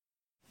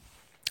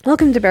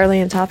Welcome to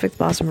Barely on Topic, the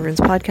Boston Bruins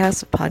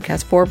podcast, a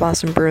podcast for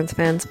Boston Bruins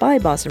fans by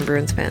Boston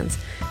Bruins fans.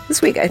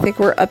 This week, I think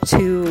we're up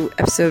to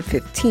episode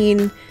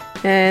 15,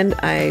 and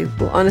I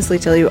will honestly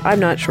tell you,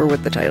 I'm not sure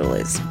what the title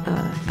is.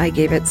 I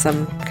gave it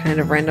some kind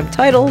of random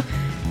title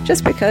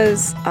just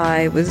because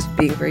I was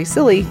being very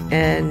silly,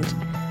 and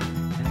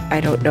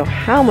I don't know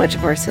how much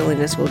of our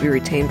silliness will be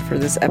retained for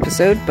this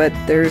episode, but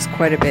there's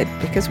quite a bit,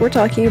 because we're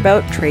talking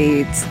about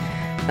trades,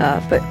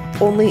 but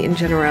only in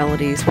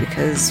generalities,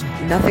 because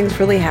nothing's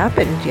really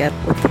happened yet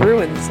with the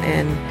Bruins,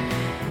 and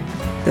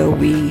though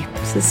we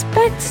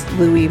suspect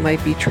Louis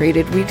might be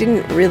traded, we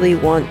didn't really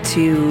want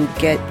to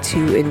get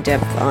too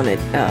in-depth on it,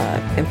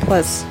 and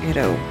plus,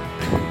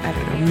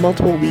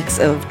 multiple weeks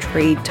of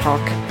trade talk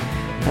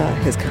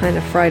has kind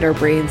of fried our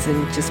brains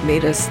and just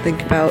made us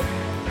think about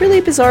really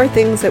bizarre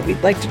things that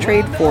we'd like to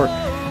trade for.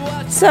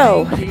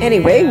 So,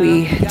 anyway,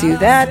 we do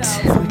that,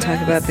 we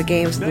talk about the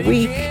games of the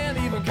week,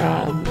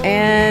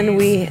 and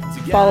we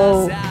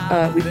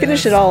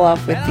finish it all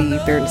off with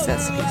the bare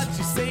necessities.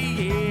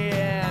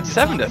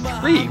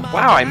 7-3.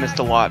 Wow, I missed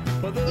a lot.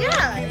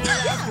 Yeah.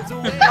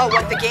 Oh,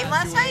 what, the game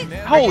last night?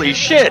 Holy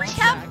shit!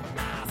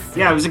 Recap?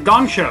 Yeah, it was a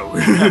gong show.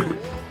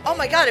 Oh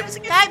my god, it was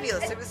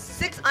fabulous. It was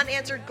 6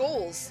 unanswered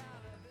goals.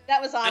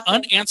 That was awesome.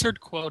 An unanswered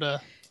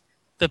quota.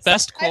 The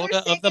best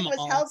quota of them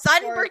all.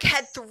 Seidenberg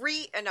had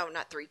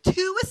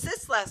 2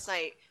 assists last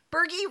night.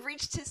 Bergie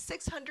reached his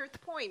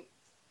 600th point.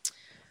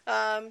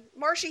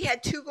 Marshy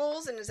had 2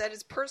 goals and is at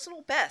his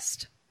personal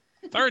best.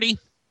 30.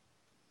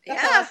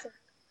 That's Yeah. awesome.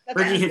 That's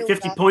Bergie hit really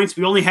 50 awesome. points.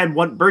 We only had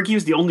one. Bergie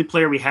was the only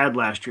player we had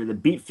last year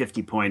that beat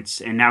 50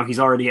 points, and now he's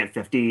already at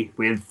 50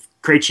 with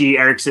Krejci,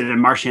 Eriksson,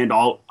 and Marchand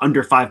all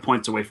under 5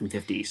 points away from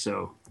 50.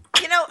 So,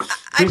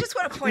 I just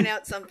want to point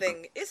out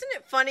something. Isn't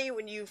it funny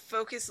when you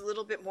focus a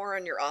little bit more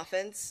on your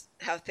offense,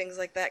 how things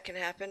like that can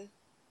happen?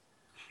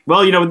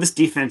 well, with this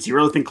defense, you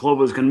really think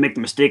Kloba is going to make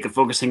the mistake of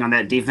focusing on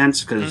that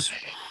defense? Because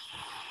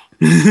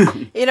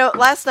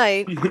Last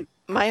night,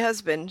 my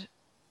husband,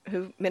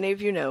 who many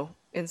of you know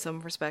in some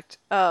respect,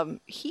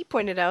 he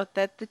pointed out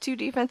that the 2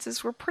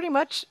 defenses were pretty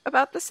much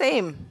about the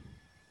same.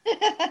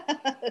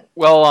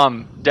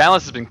 Well,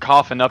 Dallas has been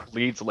coughing up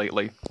leads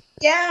lately.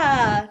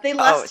 Yeah, they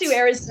lost to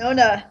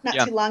Arizona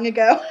not too long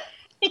ago.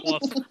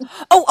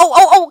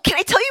 Oh, can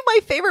I tell you my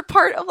favorite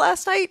part of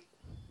last night?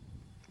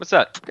 What's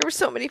that? There were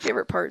so many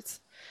favorite parts.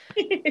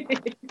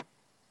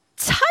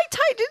 Ty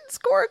didn't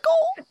score a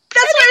goal. That's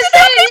and what he didn't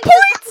I'm have any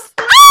points.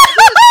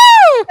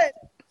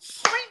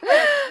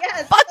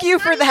 Yes, Fuck you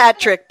for the hat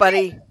trick,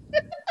 buddy.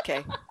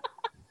 Okay.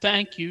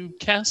 Thank you,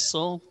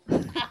 Kessel.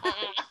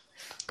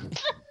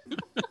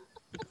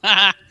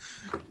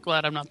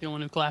 Glad I'm not the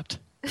one who clapped.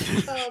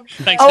 Thanks, Oh,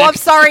 Nick. I'm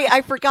sorry.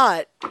 I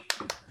forgot.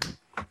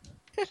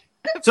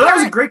 so that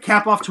was a great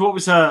cap off to what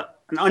was an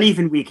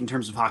uneven week in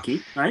terms of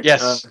hockey, right?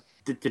 Yes.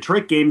 The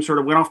Detroit game sort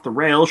of went off the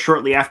rails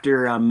shortly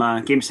after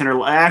Game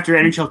Center, after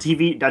NHL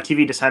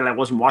TV decided I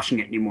wasn't watching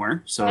it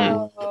anymore.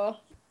 So Oh.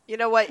 You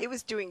know what? It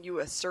was doing you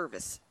a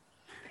service.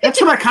 that's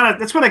what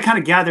I kind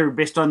of gathered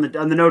based on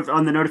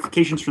the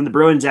notifications from the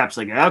Bruins apps.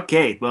 Like,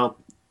 okay, well,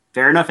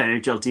 fair enough,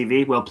 NHL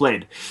TV, well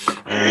played.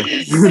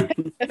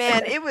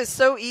 Man, it was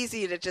so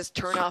easy to just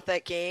turn off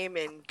that game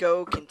and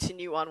go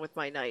continue on with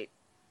my night.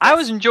 I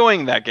was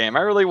enjoying that game.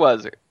 I really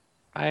was.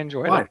 I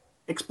enjoyed Why? it.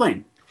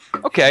 Explain.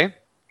 Okay.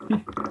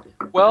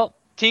 Well,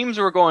 teams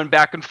were going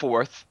back and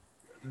forth.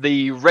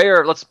 The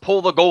rare, let's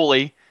pull the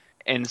goalie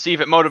and see if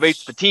it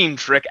motivates the team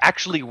trick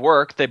actually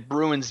worked. The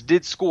Bruins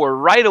did score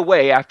right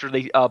away after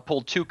they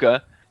pulled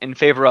Tuukka in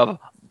favor of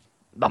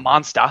the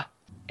Monster.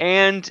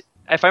 And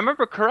if I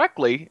remember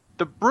correctly,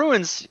 the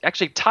Bruins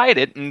actually tied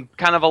it and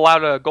kind of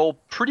allowed a goal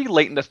pretty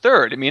late in the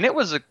third. I mean, it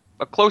was a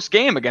close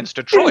game against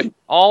Detroit. It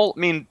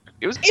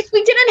was. If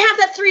we didn't have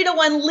that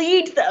 3-1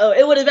 lead, though,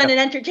 it would have been an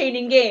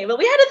entertaining game. But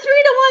we had a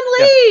 3-1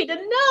 lead,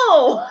 and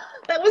no,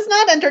 that was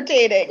not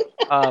entertaining.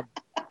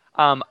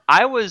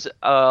 I was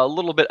a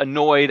little bit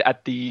annoyed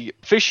at the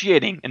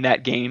officiating in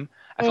that game.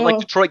 I feel like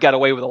Detroit got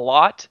away with a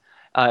lot,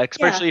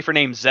 especially for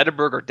names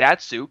Zetterberg or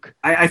Datsuk.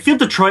 I feel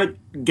Detroit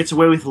gets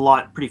away with a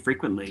lot pretty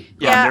frequently.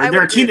 Yeah,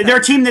 they're a team. They're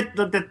a team that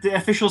the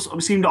officials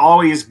seem to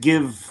always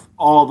give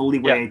all the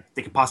leeway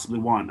they could possibly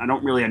want. I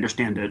don't really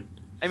understand it.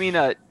 I mean,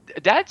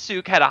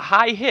 Datsuk had a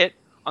high hit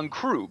on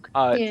Krug.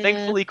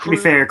 Thankfully, To be Krug.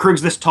 fair,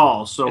 Krug's this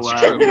tall, so It's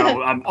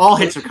true. all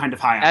hits are kind of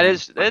high.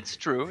 That's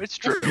true. It's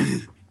true.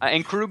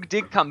 And Krug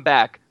did come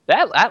back.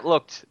 That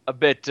looked a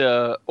bit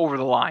over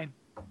the line,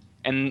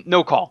 and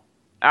no call.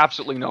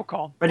 Absolutely no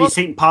call. But he's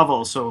St.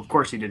 Pavel, so of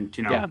course he didn't,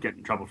 Yeah. get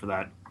in trouble for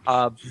that.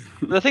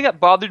 The thing that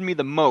bothered me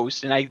the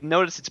most, and I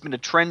noticed it's been a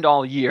trend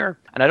all year,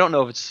 and I don't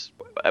know if it's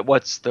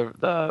what's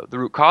the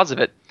root cause of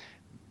it.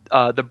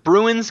 The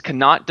Bruins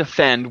cannot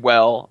defend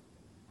well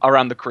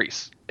around the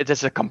crease. It's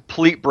just a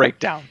complete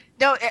breakdown.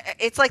 No,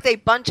 it's like they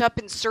bunch up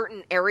in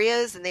certain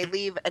areas and they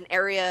leave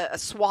a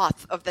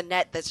swath of the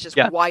net that's just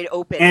wide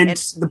open. And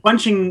the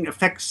bunching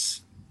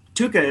affects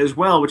Tuca as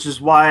well, which is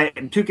why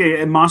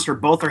Tuca and Monster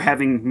both are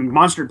having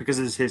Monster because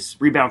his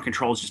rebound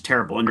control is just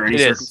terrible under any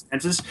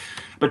circumstances.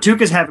 But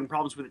Tuca's having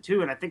problems with it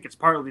too, and I think it's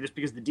partly just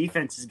because the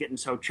defense is getting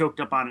so choked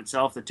up on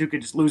itself that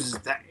Tuca just loses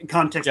that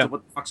context of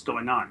what the fuck's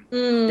going on.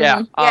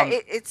 Yeah,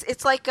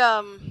 it's like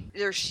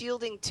they're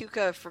shielding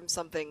Tuca from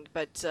something,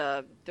 but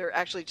they're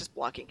actually just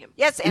blocking him.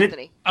 Yes,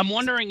 Anthony. I'm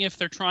wondering if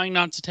they're trying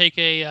not to take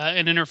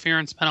an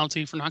interference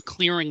penalty for not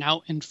clearing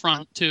out in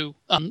front too.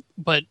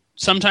 But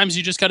sometimes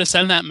you just got to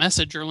send that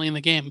message early in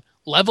the game.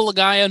 Level a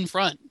guy in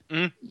front.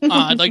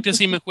 I'd like to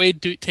see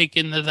McQuaid take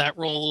into that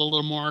role a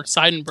little more.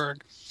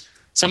 Seidenberg.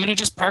 Somebody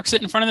just parks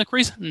it in front of the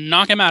crease,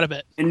 knock him out of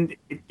it. And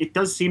it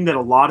does seem that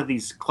a lot of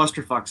these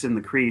clusterfucks in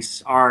the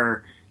crease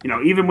are,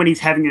 even when he's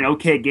having an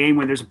okay game,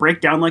 when there's a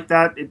breakdown like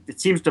that,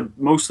 it seems to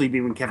mostly be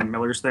when Kevin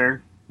Miller's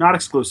there. Not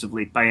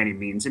exclusively by any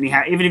means. And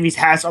even if he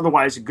has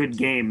otherwise a good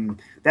game,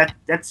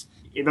 that's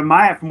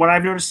from what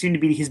I've noticed, seem to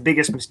be his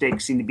biggest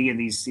mistakes seem to be in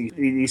these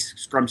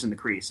scrums in the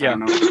crease. Yeah.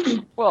 I don't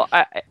know. Well,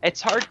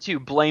 it's hard to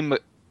blame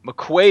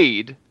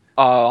McQuaid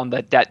on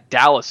that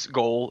Dallas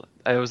goal.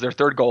 It was their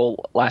third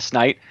goal last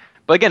night.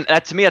 But again,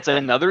 to me, that's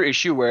another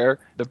issue where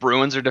the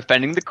Bruins are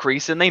defending the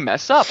crease and they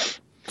mess up.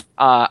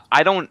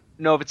 I don't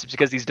know if it's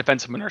because these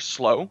defensemen are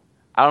slow.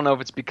 I don't know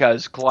if it's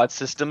because Claude's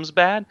system's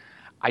bad.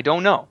 I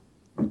don't know.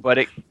 But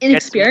it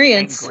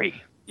inexperience. Gets me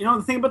angry.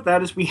 The thing about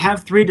that is we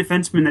have three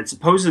defensemen that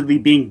supposedly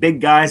being big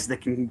guys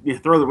that can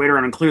throw the weight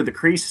around and clear the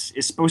crease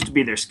is supposed to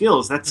be their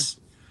skills. That's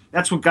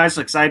what guys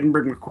like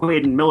Seidenberg,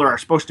 McQuaid, and Miller are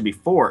supposed to be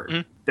for.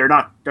 They're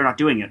not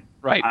doing it.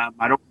 Right.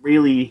 I don't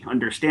really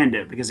understand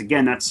it because,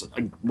 again, that's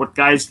what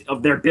guys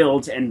of their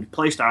build and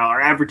play style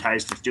are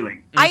advertised as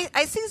doing.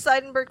 I see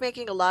Seidenberg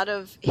making a lot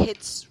of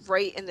hits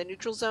right in the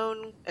neutral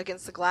zone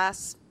against the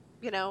glass,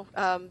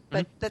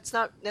 but that's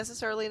not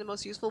necessarily the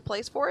most useful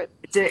place for it.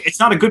 It's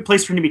not a good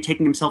place for him to be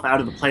taking himself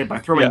out of the play by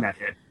throwing that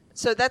hit.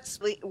 So that's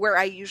where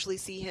I usually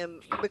see him.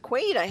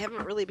 McQuaid, I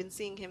haven't really been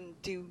seeing him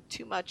do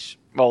too much.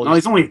 Well,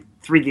 he's only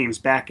 3 games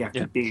back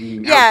after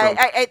being out.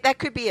 Yeah, that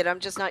could be it.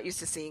 I'm just not used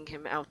to seeing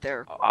him out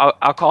there.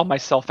 I'll call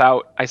myself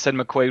out. I said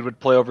McQuaid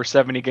would play over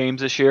 70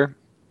 games this year.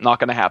 Not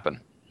going to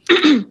happen.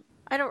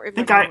 I don't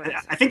remember.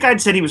 I think I'd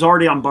said he was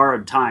already on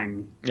borrowed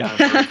time. Yeah.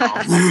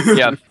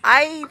 Yeah.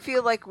 I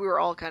feel like we were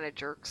all kind of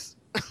jerks.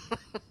 I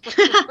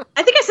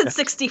think I said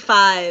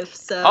 65.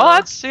 So.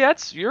 Oh,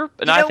 that's your.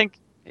 And I think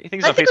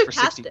he's on pace for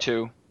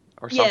 62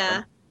 or something.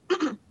 Yeah.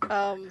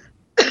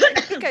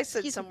 I think I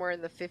said somewhere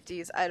in the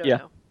 50s. I don't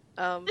know.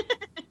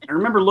 I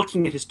remember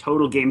looking at his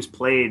total games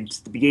played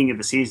at the beginning of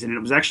the season, and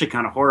it was actually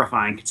kind of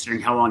horrifying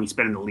considering how long he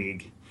spent in the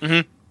league.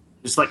 Mm-hmm.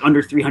 Just like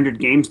under 300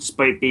 games,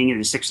 despite being in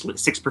his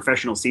sixth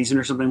professional season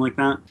or something like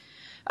that.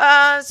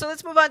 So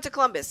let's move on to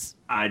Columbus.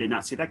 I did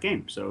not see that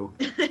game, so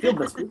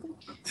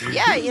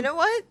yeah, you know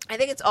what? I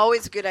think it's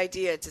always a good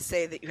idea to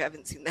say that you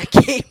haven't seen that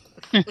game.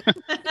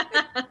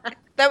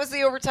 That was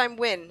the overtime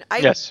win.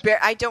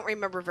 I don't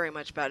remember very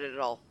much about it at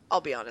all.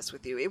 I'll be honest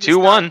with you. It was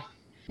 2-1.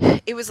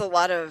 It was a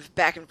lot of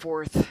back and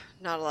forth,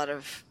 not a lot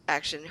of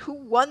action. Who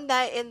won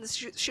that in the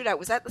shootout?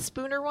 Was that the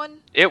Spooner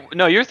one?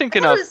 No, you're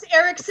thinking of... It was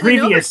Erickson in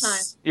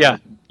overtime.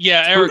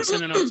 Yeah,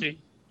 Erickson in OT.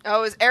 Oh,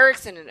 it was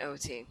Erickson in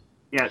OT.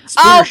 Yeah,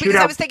 Spooner because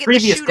I was thinking the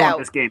shootout.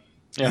 Columbus game.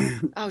 Yeah.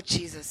 Oh,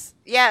 Jesus.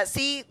 Yeah,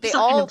 see, they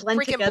Something all to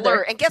blend freaking together.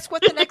 blur. And guess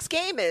what the next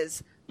game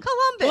is?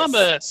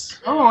 Columbus.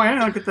 Oh,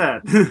 yeah, look at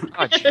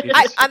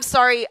that. I'm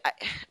sorry.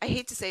 I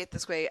hate to say it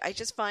this way. I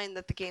just find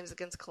that the games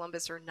against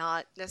Columbus are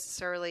not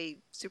necessarily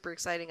super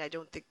exciting. I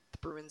don't think the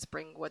Bruins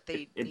bring what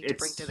they need to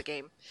bring to the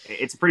game.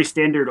 It's a pretty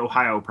standard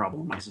Ohio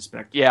problem, I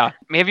suspect. Yeah.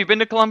 Have you been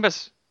to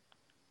Columbus?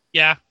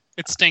 Yeah,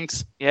 it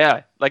stinks.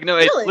 Yeah. No,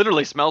 Really? it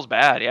literally smells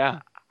bad,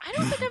 yeah. I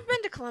don't think I've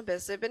been to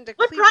Columbus. I've been to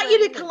What Cleveland. brought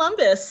you to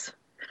Columbus?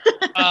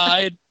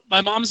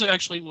 My mom's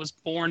actually was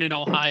born in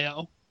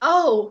Ohio.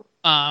 Oh.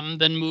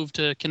 Then moved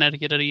to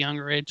Connecticut at a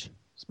younger age.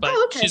 But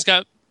Oh, okay. she's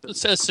got a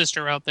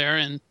sister out there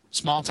in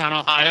small town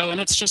Ohio, and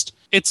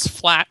it's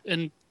flat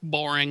and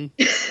boring.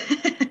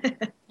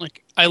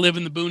 I live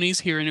in the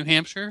boonies here in New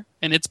Hampshire,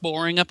 and it's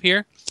boring up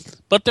here.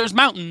 But there's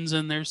mountains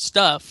and there's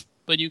stuff,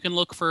 but you can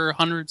look for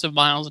hundreds of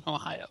miles in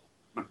Ohio.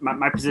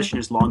 My position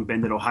has long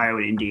been that Ohio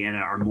and Indiana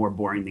are more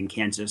boring than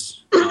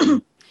Kansas.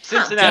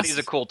 Cincinnati's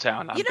a cool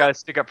town. I've got to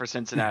stick up for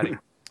Cincinnati.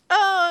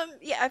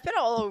 Yeah, I've been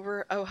all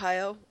over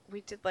Ohio.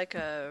 We did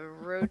a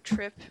road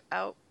trip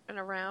out and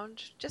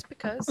around just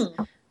because.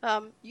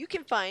 You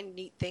can find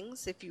neat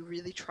things if you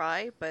really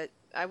try, but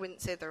I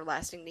wouldn't say they're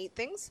lasting neat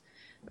things.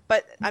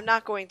 But I'm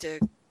not going to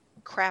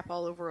crap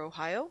all over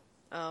Ohio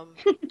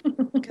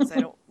because I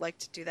don't like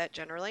to do that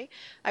generally.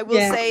 I will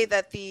say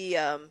that the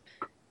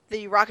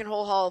Rock and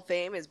Roll Hall of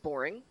Fame is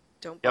boring.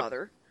 Don't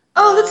bother.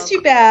 Oh, that's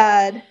too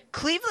bad.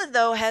 Cleveland,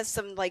 though, has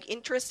some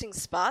interesting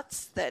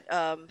spots that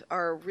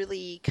are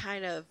really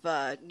kind of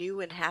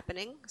new and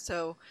happening.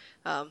 So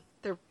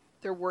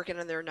they're working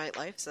on their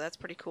nightlife, so that's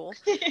pretty cool.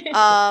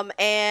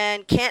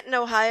 And Canton,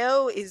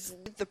 Ohio, is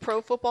the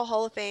Pro Football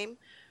Hall of Fame,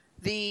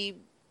 the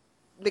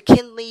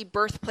McKinley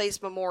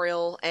Birthplace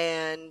Memorial,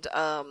 and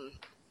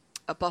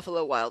a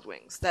Buffalo Wild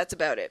Wings. That's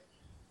about it.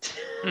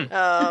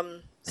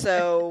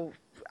 So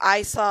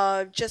I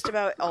saw just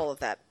about all of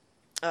that.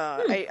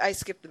 I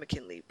skipped the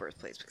McKinley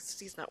birthplace because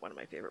he's not one of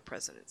my favorite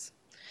presidents.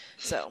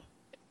 So.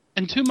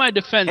 And to my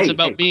defense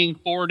about being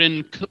bored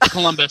in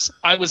Columbus,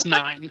 I was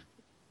 9.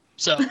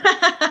 So.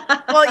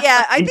 Well,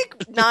 yeah, I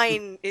think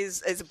 9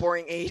 is a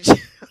boring age.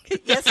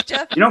 Okay, yes,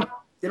 Jeff?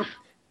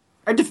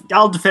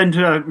 I'll defend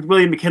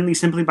William McKinley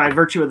simply by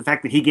virtue of the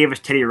fact that he gave us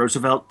Teddy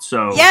Roosevelt.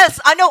 So yes,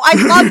 I know. I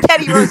love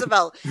Teddy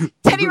Roosevelt.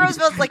 Teddy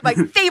Roosevelt's like my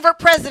favorite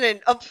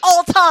president of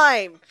all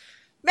time.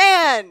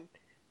 Man.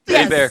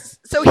 Teddy Bear.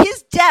 So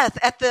his death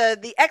at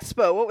the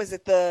expo, what was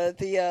it?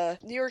 The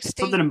New York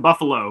State something in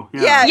Buffalo.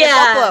 Yeah. In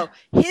Buffalo.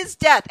 His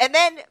death, and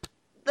then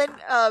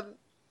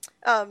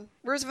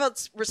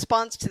Roosevelt's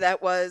response to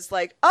that was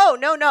like, "Oh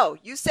no,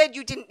 you said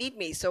you didn't need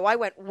me, so I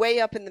went way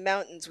up in the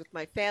mountains with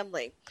my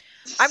family.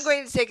 I'm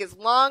going to take as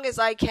long as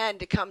I can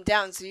to come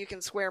down so you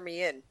can swear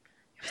me in."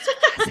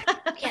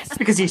 Yes,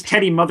 because he's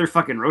Teddy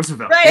motherfucking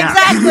Roosevelt. Right,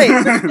 exactly.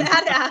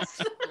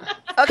 Badass.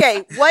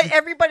 Okay, what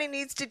everybody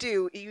needs to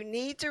do, you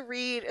need to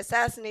read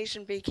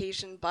Assassination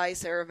Vacation by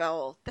Sarah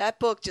Vowell. That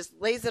book just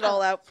lays it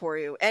all out for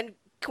you. And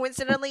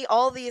coincidentally,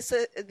 all the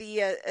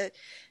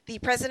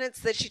presidents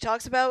that she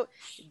talks about,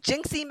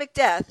 Jinxie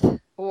Macbeth,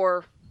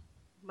 or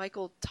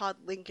Michael Todd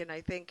Lincoln,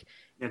 I think,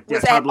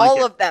 was at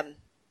all of them.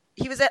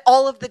 He was at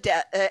all of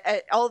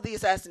the all of the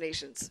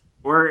assassinations.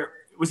 Or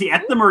was he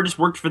at them, or just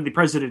worked for the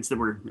presidents that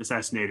were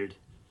assassinated?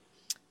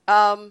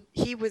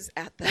 He was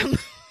at them.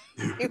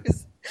 He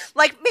was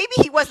like, maybe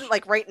he wasn't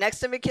like right next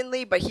to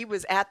McKinley, but he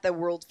was at the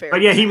World Fair.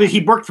 But yeah,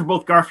 he worked for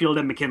both Garfield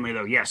and McKinley,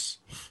 though. Yes.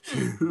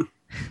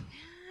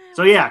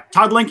 So yeah,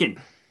 Todd Lincoln,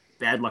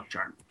 bad luck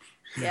charm.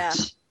 Yeah.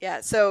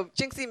 So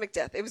Jinxie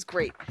Macbeth, it was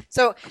great.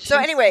 So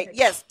anyway,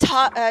 yes,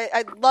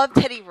 I love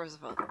Teddy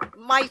Roosevelt,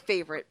 my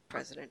favorite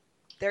president.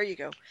 There you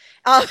go.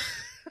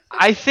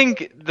 I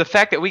think the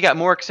fact that we got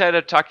more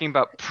excited talking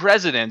about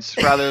presidents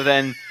rather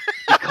than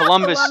the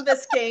Columbus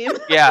game.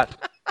 Yeah.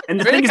 And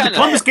the thing is, the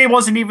Columbus game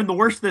wasn't even the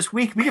worst this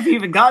week. We haven't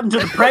even gotten to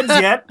the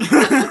Preds yet.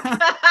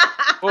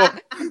 Well,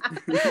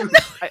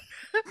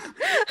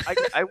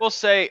 I will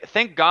say,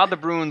 thank God the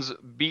Bruins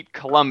beat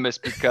Columbus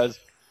because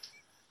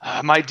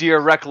my dear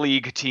Rec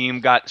League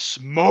team got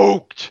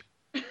smoked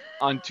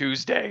on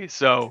Tuesday.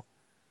 So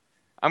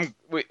I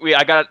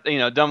got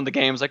done with the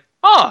game. I was like,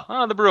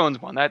 the Bruins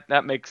won.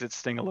 That makes it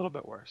sting a little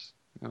bit worse.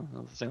 Yeah.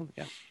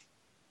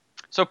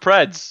 So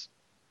Preds.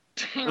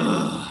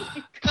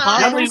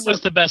 Conley was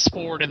the best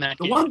forward in that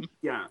game. The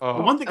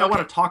one thing I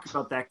want to talk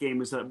about that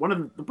game is that one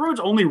of the Bruins'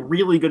 only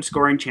really good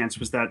scoring chance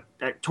was that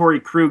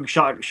Torrey Krug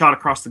shot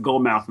across the goal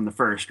mouth in the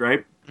first,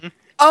 right? Mm-hmm.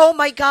 Oh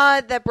my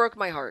God, that broke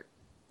my heart.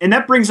 And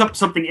that brings up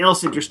something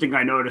else interesting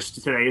I noticed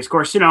today. Of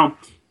course,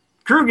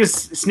 Krug is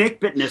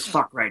snake bitten as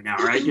fuck right now,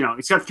 right?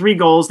 He's got 3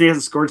 goals. He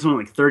hasn't scored something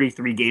like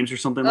 33 games or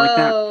something like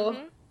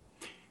that.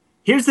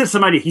 Here's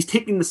some idea. He's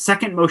taking the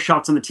second most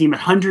shots on the team at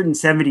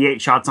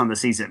 178 shots on the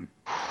season.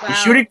 Wow. His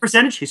shooting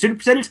percentage,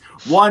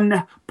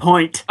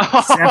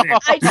 1.7.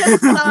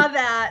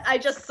 I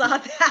just saw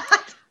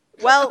that.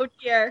 Well,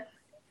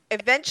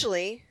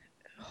 eventually,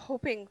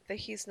 hoping that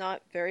he's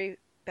not very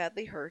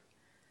badly hurt,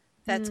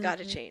 that's got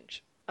to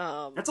change.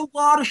 That's a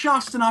lot of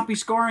shots to not be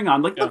scoring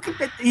on. Look,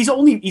 he's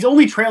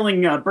only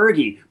trailing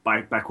Berge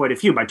by quite a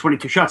few, by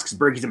 22 shots, because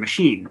Berge's a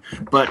machine.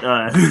 But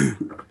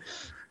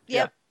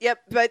Yep.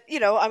 But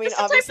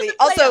obviously,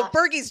 also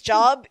Berge's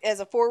job as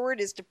a forward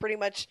is to pretty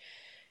much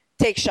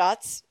take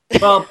shots.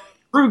 Well,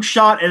 Krug's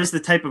shot as the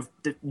type of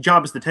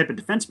job as the type of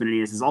defenseman he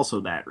is also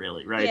that,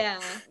 really,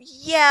 right?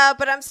 Yeah,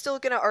 but I'm still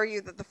going to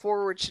argue that the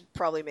forward should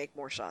probably make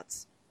more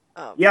shots.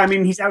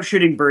 He's out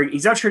shooting Berge.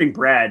 He's out shooting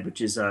Brad,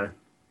 which is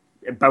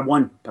by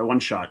one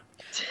shot.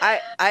 I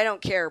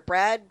don't care.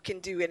 Brad can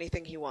do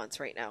anything he wants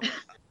right now.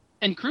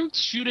 And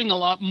Krug's shooting a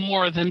lot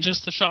more than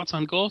just the shots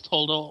on goal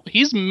total.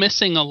 He's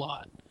missing a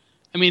lot.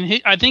 I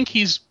mean, I think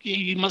he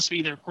must be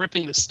either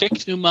gripping the stick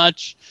too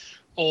much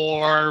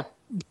or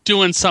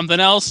doing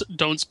something else.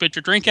 Don't spit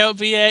your drink out,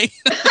 VA.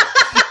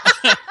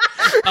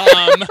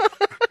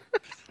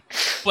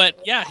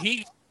 But yeah,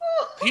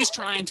 he's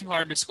trying too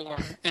hard to score,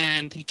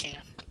 and he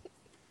can't.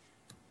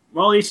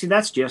 Well, you see,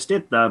 that's just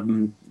it.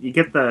 You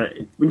get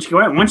once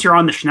you're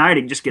on the schneid,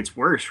 it just gets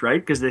worse,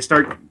 right? Because they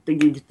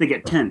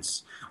get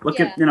tense. Look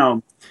at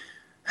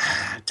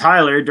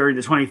Tyler during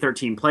the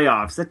 2013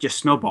 playoffs. That just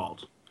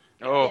snowballed.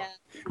 Oh. Yeah.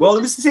 Well,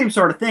 it was the same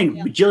sort of thing.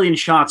 Yeah. Bajillion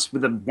shots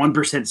with a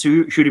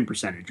 1% shooting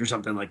percentage or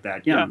something like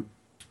that. Yeah.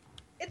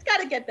 It's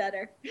got to get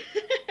better.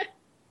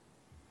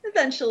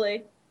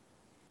 Eventually.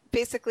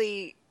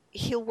 Basically,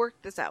 he'll work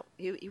this out.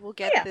 He will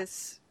get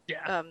this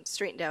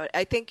straightened out.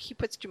 I think he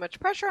puts too much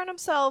pressure on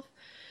himself.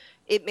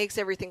 It makes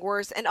everything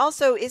worse. And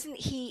also, he's an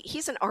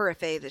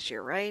RFA this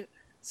year, right?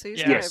 So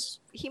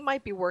he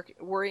might be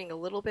worrying a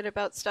little bit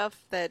about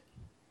stuff that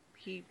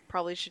he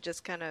probably should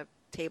just kind of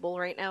table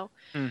right now.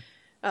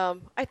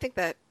 I think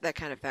that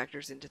kind of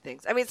factors into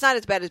things. I mean, it's not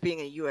as bad as being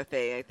a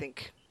UFA. I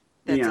think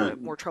that's a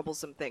more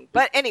troublesome thing.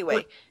 But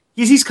anyway,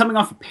 he's coming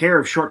off a pair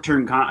of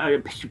short-term,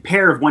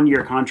 pair of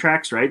 1-year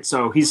contracts, right?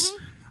 So he's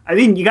I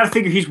mean, you got to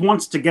figure he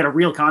wants to get a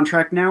real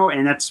contract now,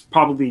 and that's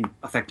probably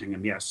affecting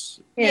him. Yes.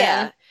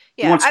 Yeah.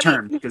 He wants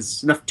term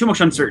because too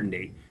much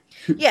uncertainty.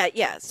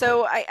 Yeah.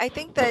 So I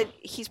think that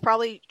he's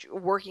probably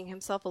working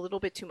himself a little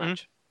bit too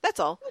much. That's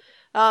all.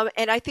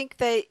 And I think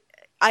that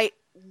I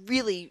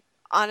really,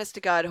 honest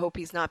to God, hope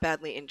he's not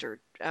badly injured.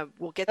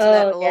 We'll get to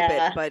that in a little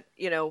bit, but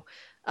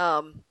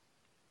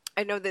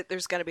I know that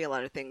there's going to be a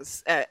lot of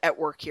things at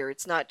work here.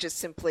 It's not just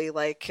simply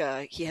like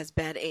he has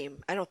bad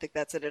aim. I don't think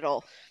that's it at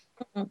all.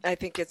 I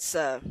think it's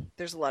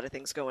there's a lot of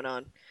things going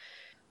on.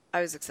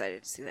 I was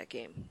excited to see that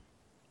game.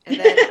 And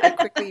then I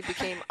quickly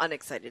became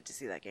unexcited to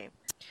see that game.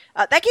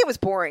 That game was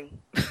boring.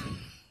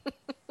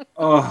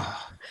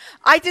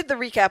 I did the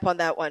recap on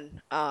that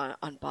one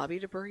on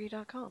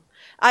BobbyDeBurgy.com.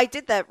 I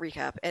did that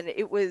recap, and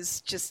it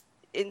was just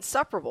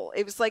insufferable.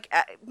 It was like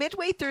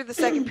midway through the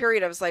second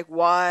period, I was like,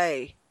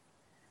 why?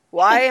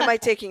 Why am I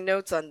taking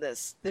notes on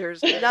this?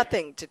 There's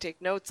nothing to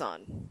take notes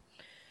on.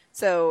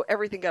 So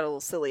everything got a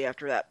little silly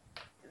after that.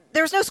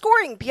 There was no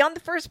scoring beyond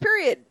the first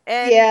period.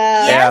 And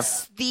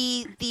yes,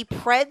 the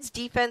Preds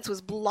defense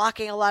was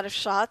blocking a lot of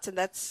shots, and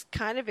that's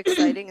kind of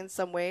exciting in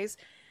some ways.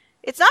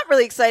 It's not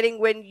really exciting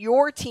when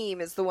your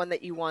team is the one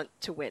that you want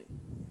to win.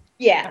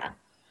 Yeah.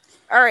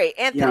 All right,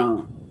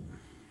 Anthony.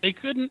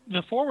 Yeah.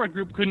 The forward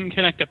group couldn't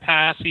connect a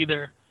pass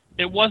either.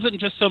 It wasn't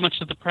just so much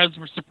that the Preds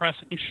were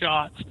suppressing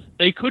shots.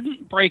 They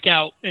couldn't break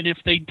out, and if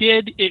they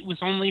did, it was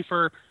only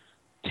for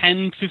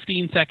 10,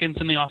 15 seconds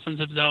in the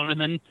offensive zone, and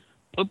then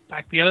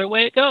back the other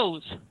way it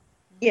goes.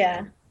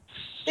 Yeah.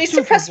 They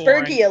suppressed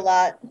Bergie a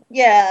lot.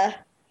 Yeah.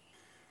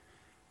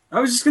 I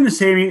was just going to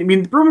say, I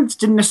mean, the Bruins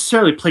didn't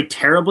necessarily play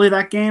terribly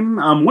that game.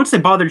 Once they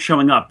bothered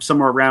showing up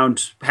somewhere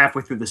around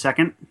halfway through the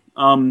second,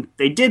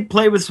 they did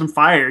play with some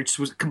fire. It just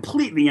was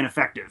completely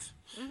ineffective.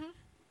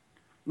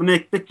 I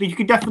mean, you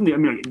could definitely,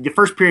 the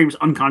first period was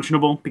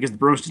unconscionable because the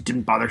Bruins just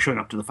didn't bother showing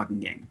up to the fucking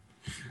game.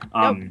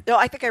 No,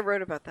 I think I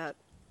wrote about that.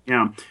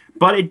 Yeah,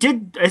 but it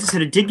did, as I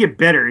said, it did get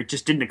better. It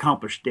just didn't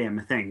accomplish a damn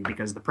thing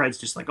because the Preds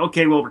just like,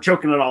 okay, well, we're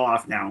choking it all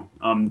off now.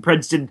 The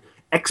Preds did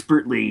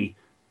expertly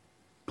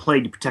play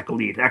to protect the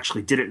lead. It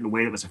actually did it in a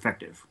way that was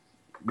effective.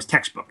 It was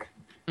textbook.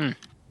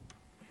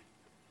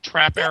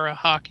 Trap era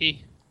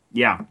hockey.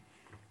 Yeah.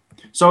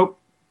 So,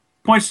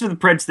 points to the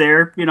Preds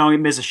there.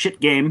 It was a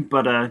shit game,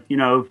 but,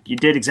 you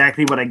did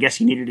exactly what I guess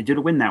you needed to do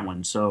to win that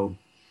one. So,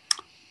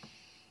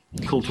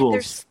 cool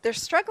tools. They're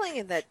struggling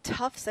in that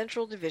tough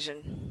Central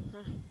Division.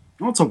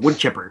 Well, it's a wood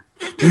chipper.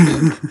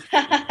 A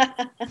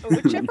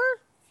wood chipper?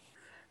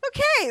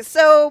 Okay,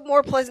 so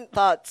more pleasant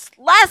thoughts.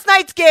 Last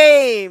night's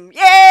game!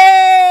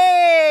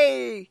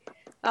 Yay!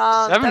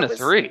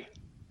 7-3.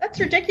 That's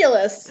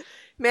ridiculous.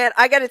 Man,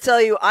 I gotta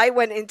tell you, I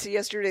went into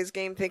yesterday's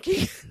game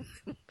thinking,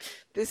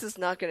 this is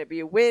not gonna be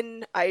a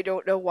win. I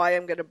don't know why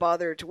I'm gonna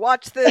bother to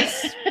watch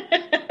this.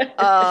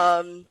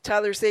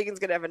 Tyler Seguin's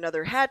gonna have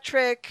another hat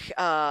trick.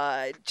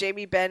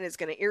 Jamie Benn is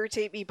gonna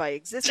irritate me by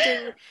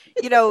existing.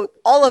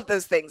 All of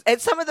those things. And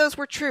some of those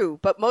were true,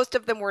 but most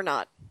of them were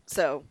not.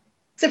 So...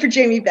 Except for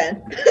Jamie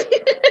Benn.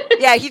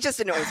 Yeah, he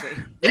just annoys me.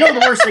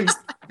 The worst thing?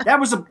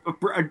 That was a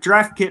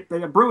draft kit,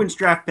 a Bruins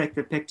draft pick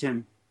that picked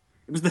him.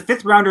 It was the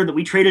 5th rounder that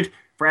we traded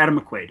for Adam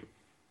McQuaid.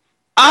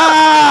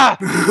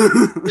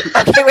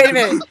 Okay, wait a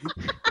minute.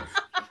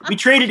 We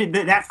traded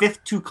that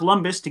 5th to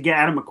Columbus to get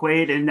Adam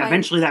McQuaid, and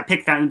eventually that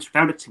pick found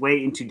its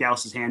way into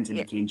Dallas's hands and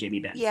became Jamie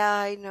Benn. Yeah,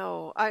 I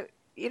know.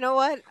 You know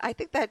what? I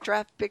think that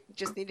draft pick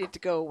just needed to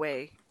go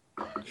away.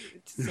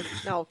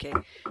 Okay.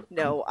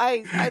 No,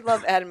 I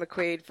love Adam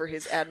McQuaid for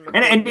his Adam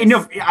McQuaid.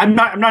 And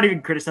I'm not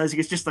even criticizing.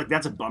 It's just like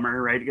that's a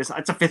bummer, right? Because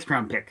it's a 5th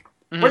round pick.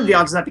 What are the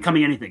odds of that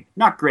becoming anything?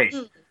 Not great.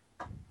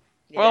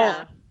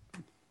 Yeah.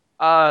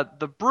 Well,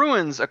 the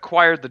Bruins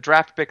acquired the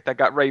draft pick that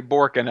got Ray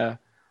Bourque in a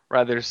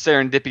rather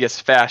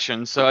serendipitous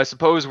fashion, so I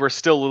suppose we're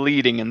still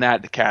leading in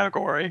that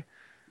category.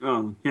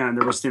 Oh, yeah, and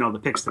there was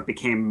the picks that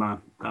became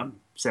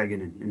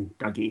Seguin and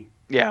Dougie.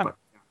 Yeah. But,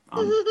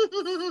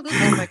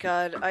 oh my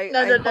God!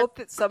 I hope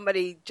that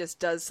somebody just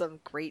does some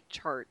great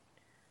chart,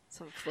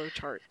 some flow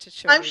chart to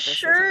show. I'm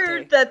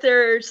sure that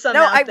there's some.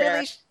 No, out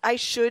there. I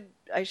should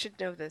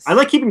know this. I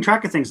like keeping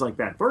track of things like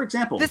that. For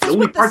example, the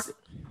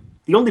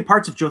only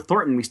parts of Joe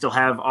Thornton we still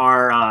have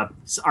are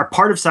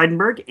part of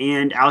Seidenberg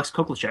and Alex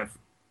Koklachev.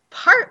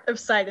 Part of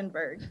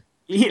Seidenberg.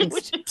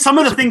 Some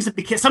of the things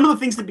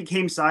that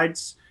became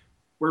sides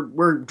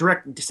were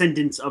direct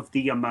descendants of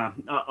the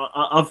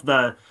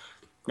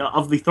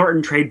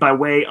Thornton trade by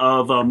way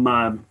of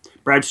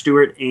Brad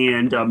Stewart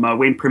and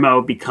Wayne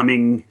Primeau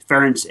becoming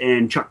Ference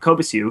and Chuck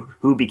Kobasew,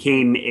 who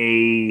became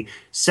a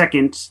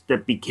second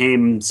that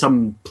became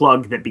some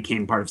plug that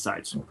became part of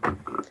Sides. I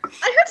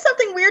heard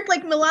something weird,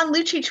 like Milan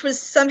Lucic was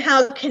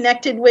somehow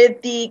connected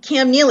with the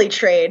Cam Neely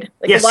trade.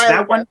 Yes,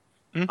 that one.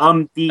 That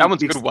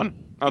one's a good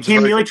one.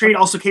 Cam Neely trade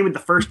also came with the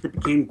first that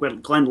became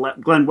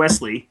Glenn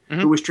Wesley,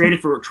 who was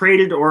traded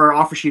or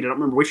offer sheet. I don't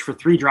remember which for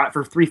three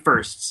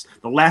firsts.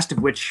 The last of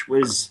which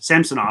was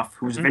Samsonov,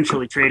 who was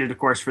eventually traded, of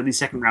course, for the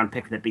 2nd round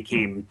pick that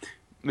became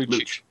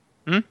Luch.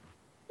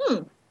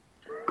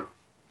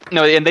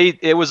 No, and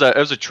it was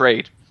a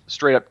trade.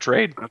 straight up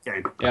trade.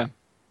 Okay. Yeah.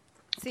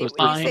 See,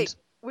 Was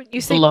when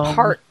you say blown.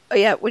 part,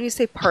 when you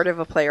say part of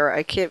a player,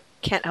 I can't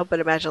help but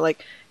imagine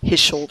like his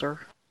shoulder.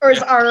 Or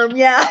his arm,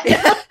 yeah.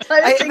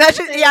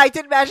 I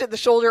did imagine the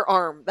shoulder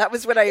arm. That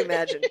was what I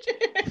imagined.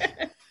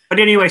 But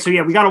anyway, so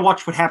yeah, we got to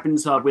watch what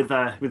happens with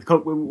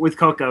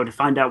Coco to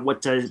find out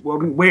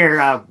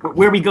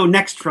where we go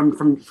next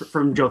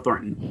from Joe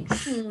Thornton.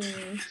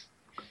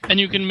 And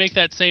you can make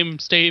that same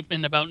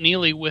statement about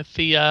Neely with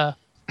the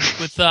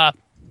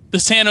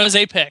San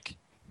Jose pick,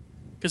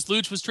 because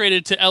Luch was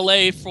traded to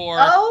LA for.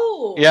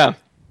 Oh. Yeah.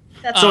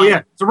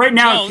 So right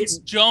now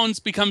Jones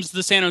becomes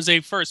the San Jose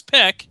first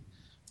pick.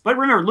 But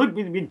remember,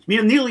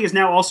 Neely has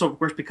now also, of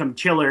course, become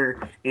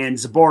Chiller and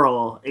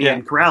Zaboral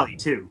and Corrali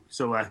too.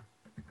 So.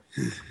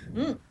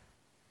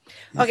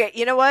 Okay,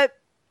 you know what?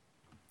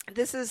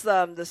 This is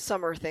the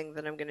summer thing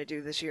that I'm going to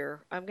do this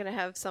year. I'm going to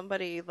have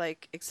somebody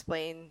like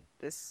explain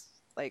this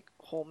like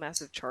whole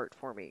massive chart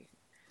for me,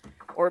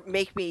 or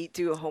make me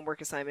do a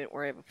homework assignment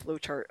where I have a flow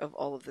chart of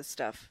all of this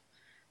stuff.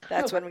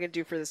 That's what I'm going to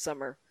do for the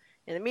summer.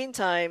 In the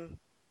meantime,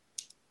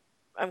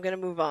 I'm going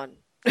to move on.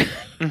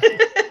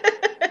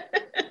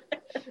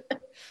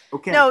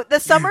 Okay. No, the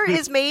summer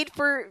is made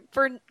for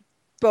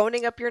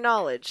boning up your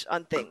knowledge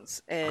on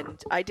things,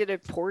 and I did a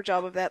poor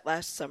job of that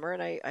last summer,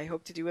 and I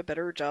hope to do a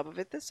better job of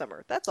it this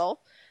summer. That's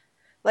all.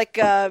 Like,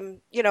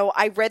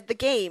 I read the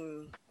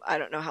game, I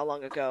don't know how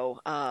long ago,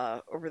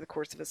 over the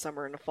course of a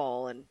summer and a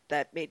fall, and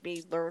that made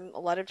me learn a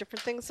lot of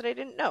different things that I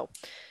didn't know.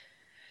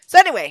 So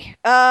anyway,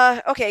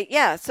 okay,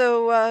 yeah,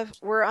 so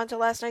we're on to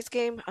last night's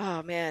game.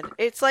 Oh, man,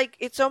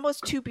 it's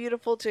almost too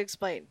beautiful to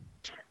explain.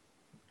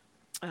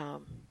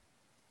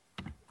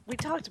 We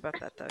talked about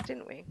that, though,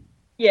 didn't we?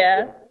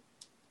 Yeah.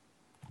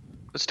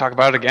 Let's talk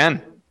about it again.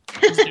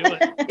 Let's do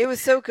it. It was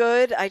so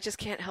good, I just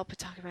can't help but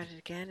talk about it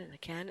again and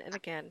again and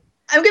again.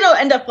 I'm going to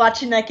end up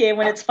watching that game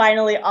when it's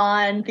finally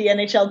on the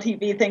NHL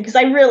TV thing, because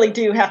I really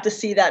do have to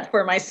see that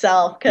for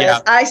myself,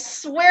 because I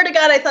swear to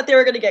God I thought they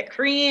were going to get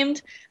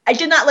creamed. I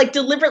did not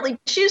deliberately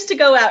choose to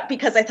go out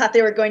because I thought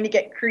they were going to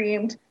get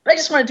creamed, but I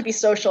just wanted to be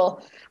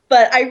social.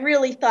 But I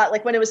really thought,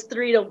 when it was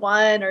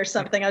 3-1 or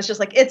something, I was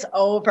just like, it's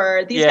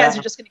over. These guys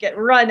are just going to get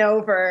run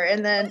over.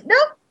 And then,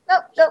 nope.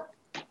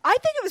 I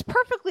think it was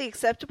perfectly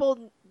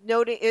acceptable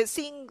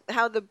seeing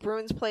how the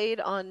Bruins played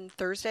on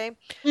Thursday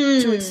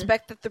to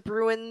expect that the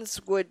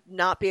Bruins would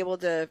not be able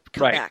to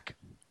come back.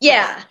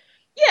 Yeah.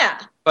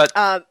 But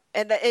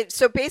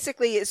so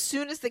basically, as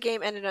soon as the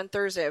game ended on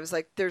Thursday, I was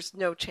like, "There's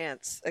no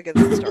chance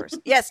against the Stars."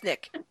 Yes,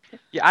 Nick.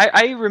 Yeah,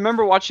 I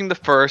remember watching the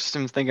first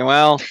and thinking,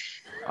 well,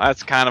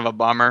 that's kind of a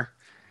bummer.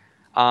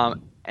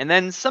 And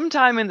then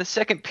sometime in the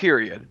second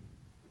period,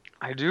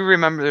 I do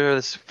remember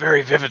this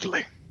very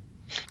vividly.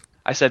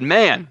 I said,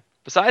 man,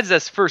 besides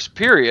this first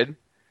period,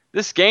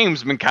 this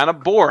game's been kind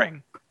of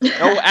boring.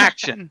 No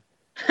action.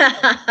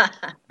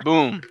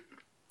 Boom.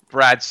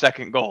 Brad's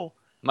second goal.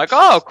 I'm like,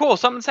 oh, cool,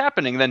 something's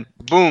happening. Then,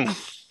 boom.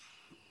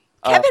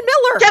 Kevin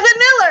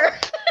Miller.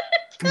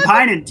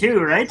 Compining too,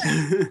 right?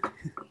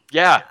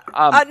 Yeah.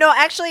 No,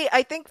 actually,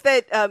 I think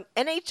that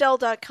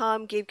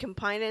NHL.com gave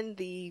Kampinen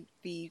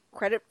the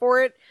credit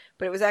for it,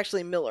 but it was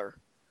actually Miller.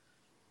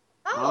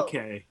 Oh.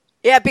 Okay.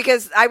 Yeah,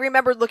 because I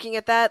remember looking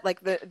at that,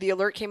 the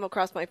alert came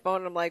across my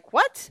phone, and I'm like,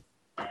 what?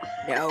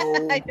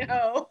 No. I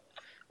know.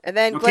 And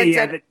then Glenn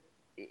said,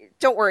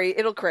 don't worry,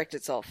 it'll correct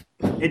itself.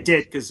 It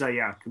did, because,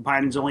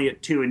 Kampinen's only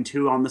at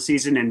 2-2 on the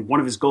season, and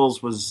one of his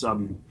goals was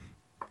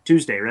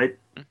Tuesday, right?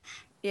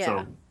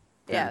 Yeah.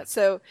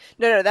 So,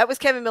 no, that was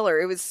Kevin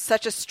Miller. It was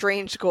such a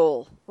strange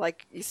goal.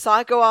 You saw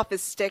it go off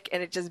his stick,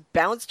 and it just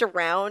bounced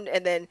around,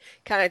 and then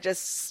kind of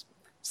just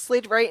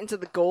slid right into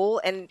the goal,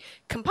 and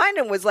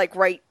Kampinen was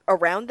right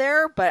around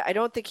there, but I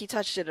don't think he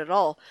touched it at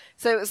all.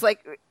 So it was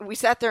we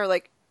sat there we'll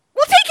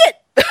take it.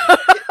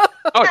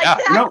 Oh yeah,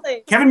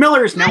 exactly. Kevin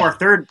Miller is now our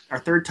third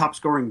top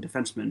scoring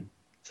defenseman.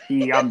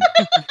 He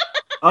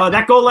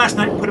that goal last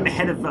night put him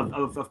ahead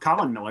of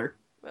Colin Miller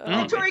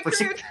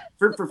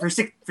for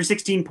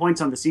 16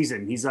 points on the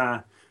season. He's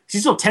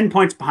still 10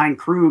 points behind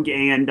Krug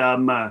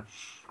and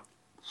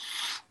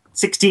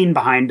 16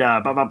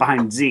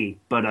 behind Z,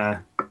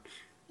 but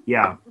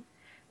yeah.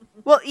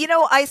 Well,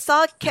 I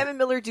saw Kevin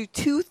Miller do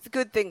two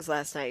good things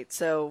last night,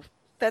 so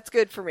that's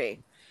good for me.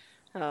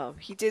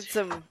 He did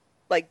some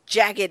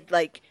jagged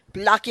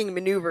blocking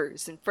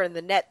maneuvers in front of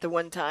the net the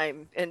one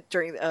time and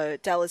during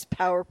Dallas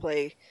power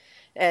play,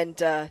 and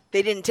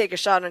they didn't take a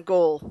shot on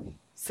goal.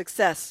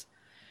 Success.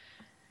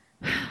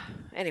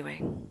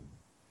 Anyway,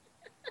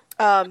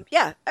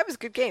 that was a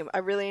good game. I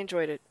really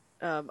enjoyed it.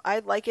 I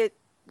like it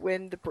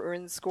when the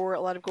Bruins score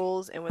a lot of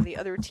goals and when the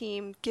other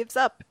team gives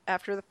up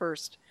after the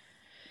first.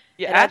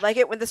 Yeah, and I like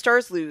it when the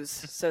Stars lose.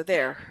 So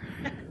there.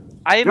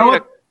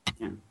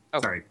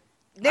 Sorry.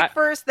 Nick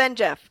first, then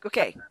Jeff.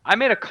 Okay. I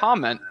made a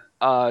comment.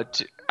 I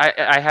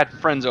had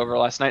friends over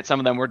last night. Some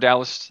of them were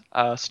Dallas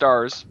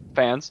Stars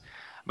fans.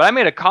 But I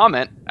made a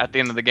comment at the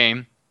end of the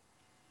game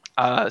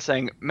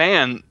saying,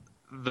 man,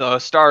 the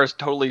Stars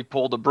totally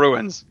pulled the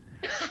Bruins.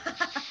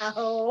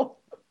 Oh.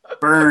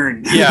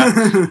 Burn.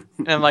 Yeah.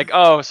 And I'm like,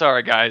 oh,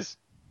 sorry, guys.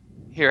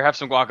 Here, have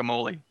some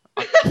guacamole.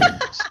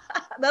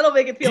 That'll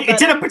make it feel better.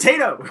 It's in a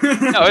potato.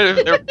 No,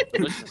 they're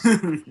delicious.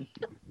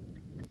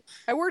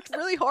 I worked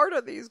really hard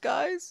on these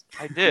guys.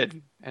 I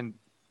did, and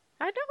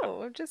I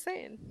know. I'm just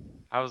saying.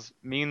 I was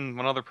me and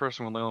one other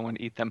person were the only one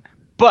to eat them,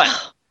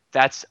 but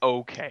that's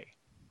okay.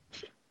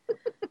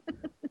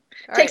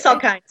 Takes all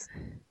kinds. I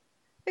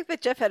think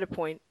that Jeff had a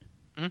point.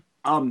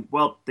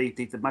 Well,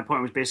 my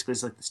point was basically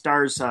is like the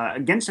Stars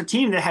against a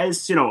team that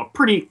has a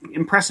pretty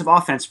impressive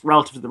offense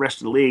relative to the rest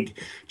of the league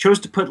chose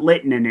to put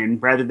Lehtinen in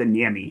rather than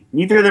Niemi.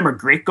 Neither of them are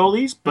great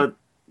goalies, but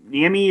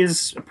Niemi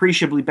is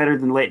appreciably better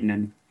than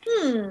Lehtinen.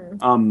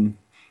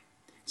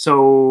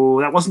 So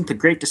that wasn't a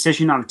great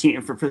decision on a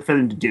team for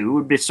them to do. It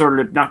would be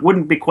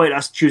wouldn't be quite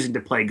us choosing to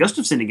play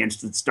Gustafsson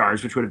against the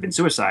Stars, which would have been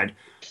suicide.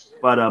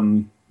 But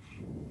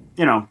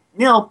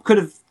Neil could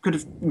have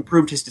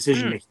improved his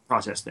decision making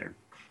process there.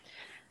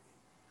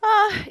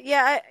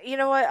 Yeah, you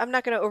know what? I'm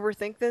not going to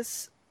overthink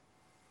this.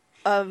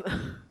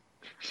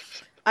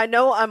 I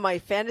know on my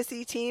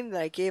fantasy team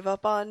that I gave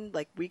up on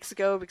like weeks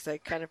ago because I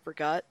kind of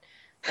forgot.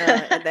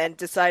 And then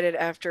decided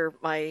after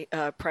my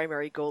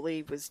primary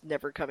goalie was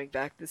never coming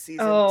back this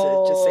season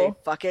to just say,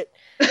 fuck it.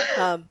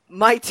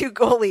 My two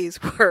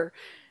goalies were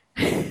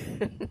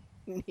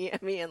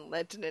Niemi and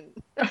Lehtinen.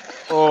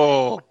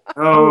 Oh.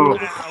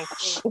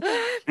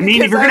 I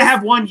mean, if you're going to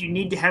have one, you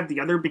need to have the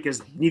other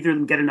because neither of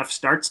them get enough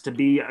starts to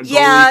be a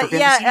goalie for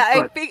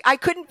fantasy. I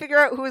couldn't figure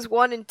out who was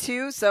 1 and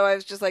 2, so I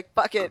was just like,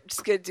 fuck it, I'm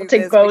just going to do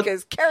this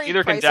because Carey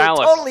Price will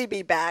totally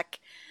be back.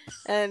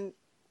 And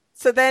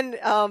so then,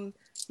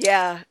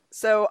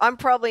 so I'm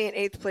probably in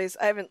 8th place.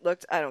 I haven't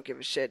looked. I don't give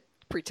a shit.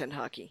 Pretend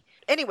hockey.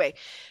 Anyway,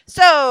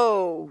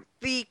 so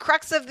the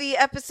crux of the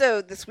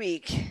episode this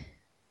week,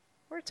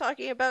 we're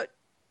talking about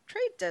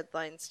trade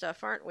deadline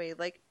stuff, aren't we?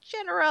 Like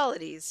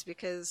generalities,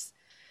 because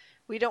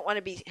we don't want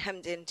to be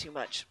hemmed in too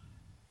much.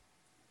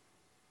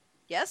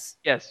 Yes?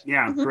 Yes.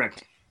 Yeah,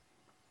 correct.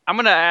 I'm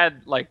going to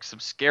add like some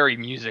scary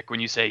music when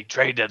you say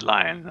trade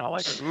deadline. And I'll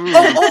like,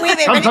 wait,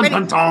 ready. Dun,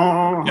 dun,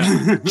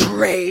 dun.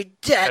 Trade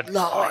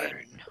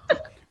deadline.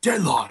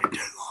 Deadline.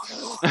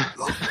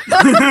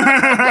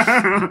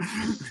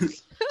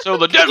 So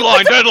the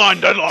deadline.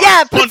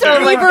 Yeah, put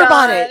some reverb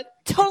on it.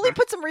 Totally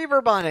put some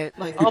reverb on it.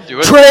 Like, I'll do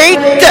it. Trade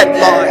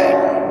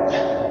deadline.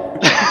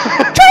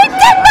 Trade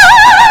deadline.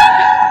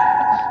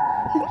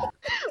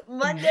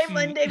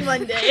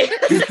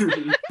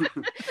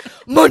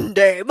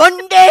 Monday.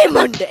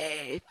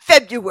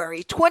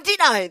 February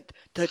 29th.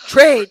 The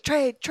trade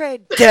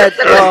deadline.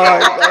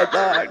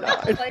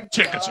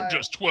 Tickets are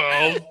just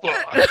 $12.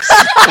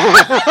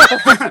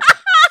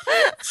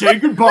 Say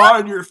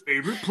goodbye to your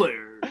favorite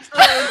players.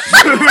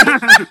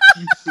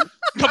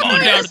 Come on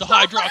down to the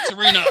Hydrox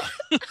Arena.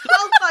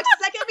 Oh fuck!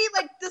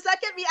 Does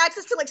that give me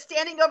access to like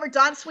standing over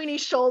Don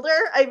Sweeney's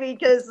shoulder? I mean,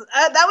 because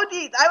I would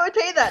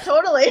pay that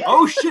totally.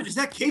 Oh shit! Is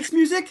that Kate's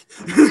music?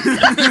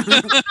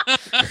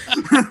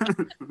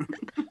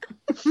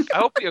 I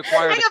hope you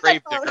acquire the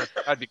grave digger.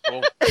 That'd be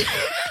cool.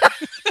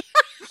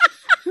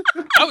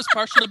 I was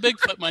partially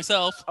Bigfoot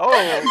myself. Oh.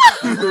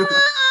 Isn't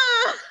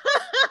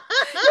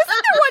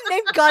there one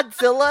named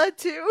Godzilla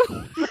too?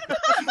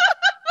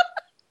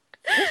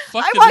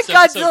 I want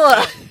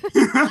Godzilla.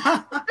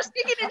 We're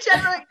speaking in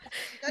general.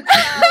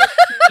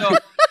 So,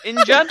 in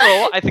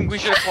general, I think we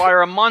should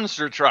acquire a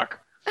monster truck.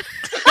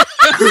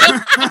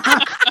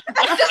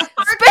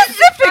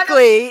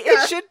 Specifically,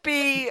 it should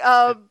be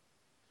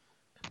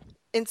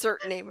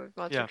insert name of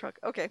monster truck.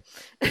 Okay.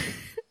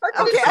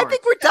 Okay, I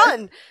think we're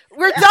done.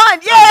 We're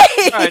done.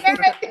 Yay! Right.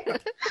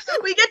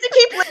 We get to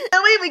keep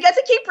Louie, we get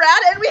to keep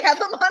Brad, and we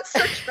have a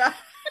monster truck.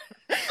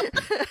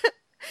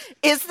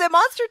 Is the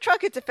monster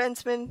truck a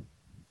defenseman?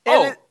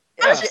 Oh.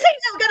 I was just saying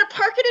that we got to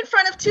park it in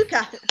front of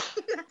Tuca.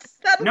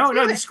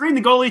 No, they screen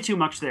the goalie too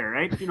much there,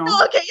 right?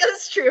 Oh, okay, yeah,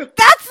 that's true.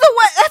 That's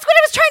what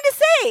I was trying to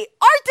say.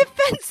 Our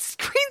defense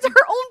screens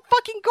our own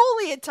fucking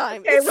goalie at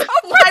times. Okay, it's so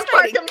we'll park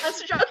frustrating. the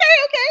monster truck.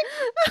 Okay.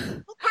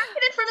 We'll park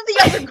it in front of the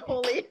other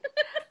goalie.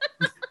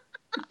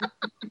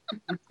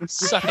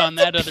 Suck on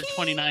that, other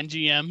 29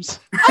 GMs.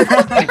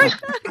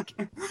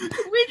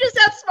 We just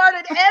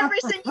outsmarted every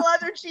single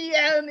other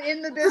GM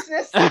in the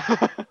business.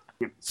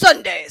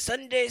 Sunday.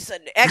 Actually,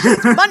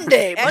 it's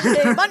Monday.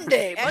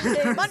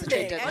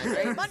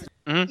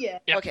 Mm-hmm. Yeah.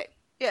 Yep. Okay.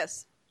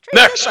 Yes.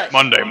 Next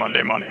Monday.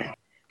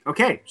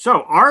 Okay,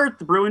 so are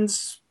the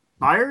Bruins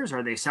buyers?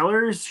 Are they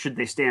sellers? Should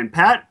they stand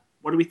pat?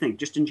 What do we think,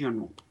 just in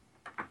general?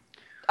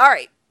 All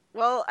right.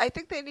 Well, I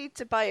think they need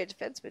to buy a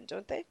defenseman,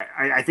 don't they?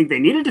 I think they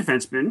need a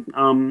defenseman.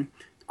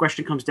 The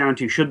question comes down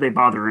to should they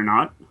bother or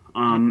not,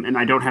 and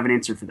I don't have an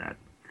answer for that.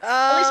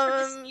 At least for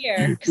this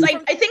year. Because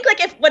I think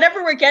like if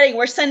whatever we're getting,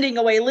 we're sending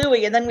away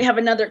Louis, and then we have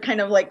another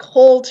kind of like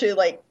hole to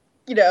like,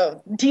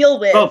 deal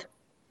with.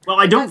 Well,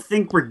 I don't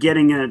think we're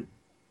getting a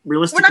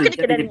realistically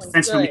getting a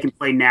defenseman we can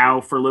play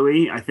now for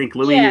Louis. I think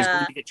Louis is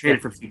going to get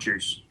traded for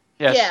futures.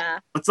 Yes. Yeah.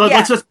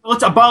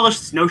 Let's abolish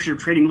this notion of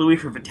trading Louis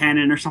for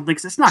Vatanen or something,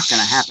 because it's not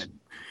going to happen.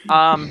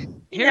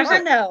 You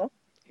never know.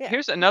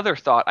 Here's another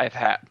thought I've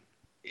had.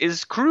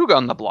 Is Krug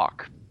on the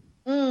block?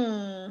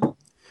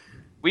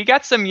 we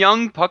got some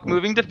young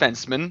puck-moving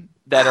defensemen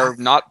that are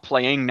not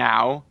playing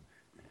now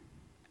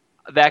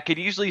that could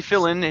easily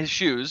fill in his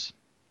shoes.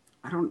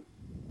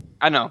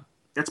 I know.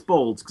 That's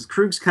bold, because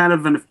Krug's kind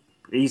of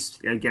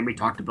again, we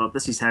talked about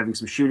this, he's having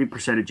some shooting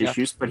percentage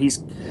issues, but he's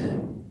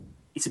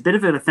a bit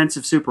of an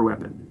offensive super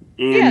weapon.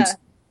 And,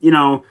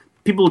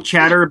 people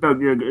chatter about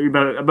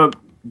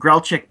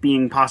Grelchik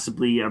being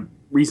possibly a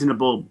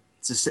reasonable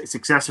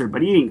successor,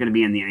 but he ain't going to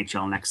be in the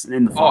NHL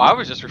in the fall. Oh, I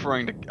was just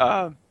referring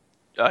to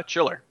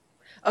Chiller.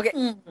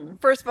 Okay,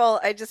 First of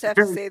all, I just have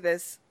to say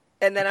this,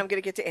 and then I'm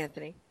going to get to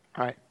Anthony.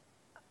 All right.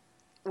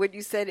 When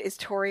you said, is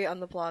Tori on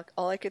the block,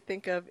 all I could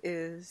think of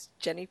is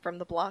Jenny from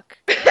the Block.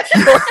 So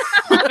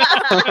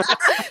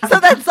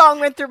that song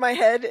went through my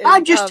head. And,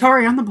 I'm just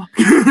Tori on the block.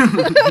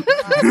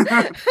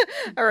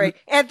 All right,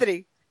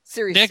 Anthony,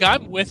 seriously. Nick,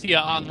 I'm with you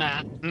on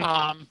that.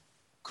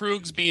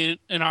 Krug's being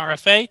an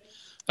RFA.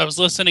 I was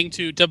listening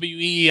to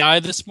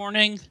WEEI this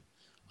morning,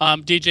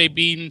 DJ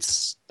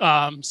Bean's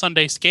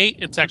Sunday Skate.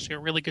 It's actually a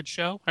really good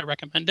show. I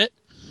recommend it.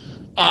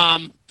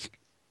 And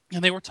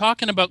they were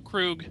talking about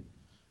Krug,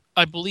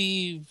 I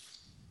believe,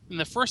 in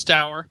the first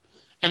hour,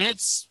 and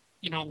it's,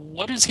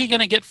 what is he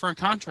going to get for a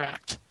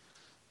contract?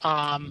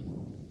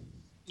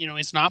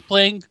 He's not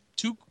playing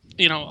too,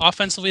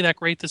 offensively that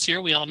great this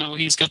year. We all know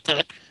he's got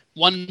that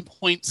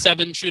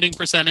 1.7 shooting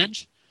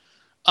percentage.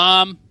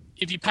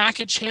 If you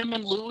package him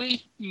and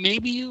Louis,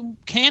 maybe you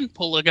can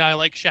pull a guy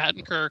like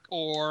Shattenkirk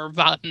or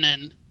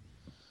Vatanen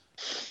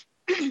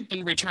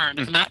in return,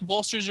 and that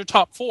bolsters your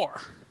top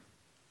four.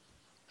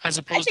 As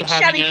opposed to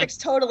having Shattenkirk's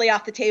totally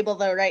off the table,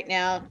 though, right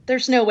now.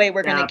 There's no way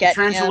we're going to get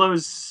him.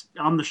 Petrangelo's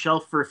on the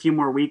shelf for a few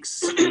more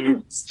weeks.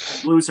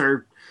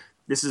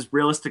 This is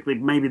realistically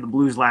maybe the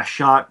Blues' last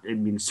shot. I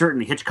mean,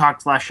 certainly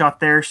Hitchcock's last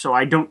shot there, so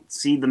I don't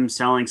see them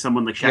selling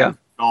someone like Shattenkirk at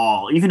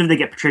all. Even if they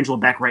get Petrangelo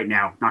back right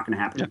now, not going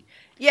to happen.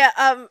 Yeah,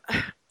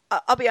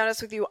 I'll be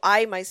honest with you.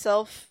 I'm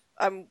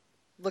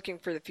looking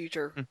for the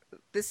future.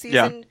 This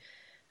season,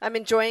 I'm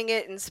enjoying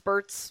it in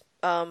spurts,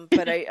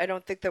 but I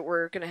don't think that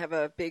we're going to have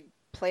a big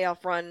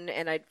playoff run,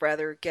 and I'd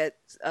rather get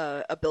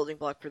a building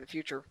block for the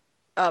future.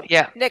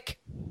 Nick.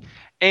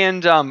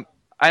 And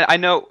I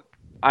know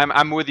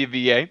I'm with you,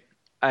 VA,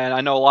 and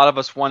I know a lot of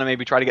us want to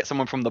maybe try to get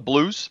someone from the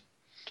Blues,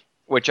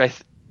 which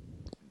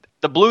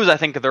the Blues, I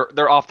think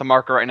they're off the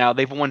market right now.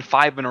 They've won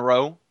 5 in a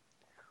row,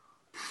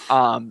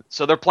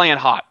 so they're playing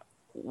hot.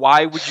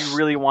 Why would you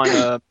really want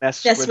to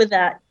mess with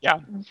that? Yeah,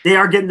 they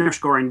are getting their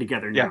scoring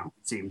together now.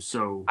 It seems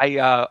so.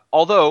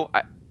 Although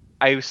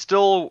I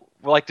still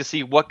would like to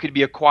see what could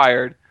be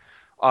acquired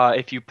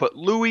if you put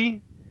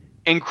Louis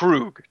and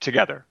Krug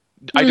together.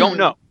 I don't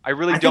know. I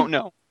really don't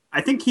know.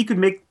 I think he could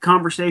make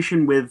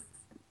conversation with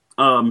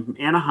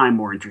Anaheim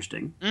more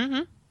interesting.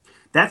 Mm-hmm.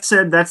 That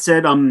said,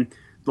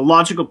 the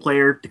logical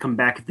player to come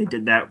back if they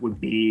did that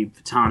would be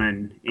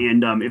Vatanen.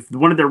 And if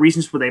one of their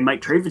reasons where they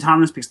might trade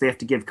Vatanen is because they have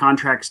to give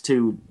contracts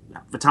to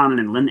Vatanen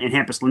and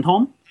Hampus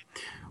Lindholm,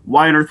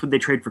 why on earth would they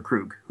trade for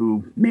Krug,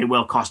 who may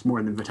well cost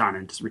more than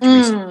Vatanen to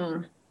replace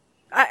him?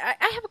 I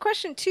have a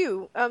question,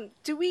 too.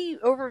 Do we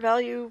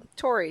overvalue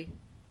Tori?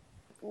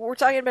 We're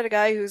talking about a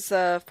guy who's he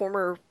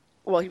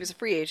was a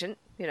free agent,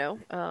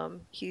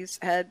 He's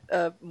had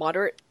a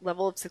moderate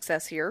level of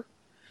success here.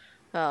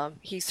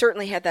 He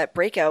certainly had that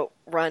breakout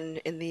run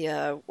in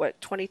the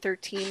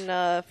 2013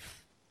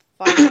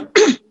 final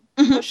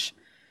push.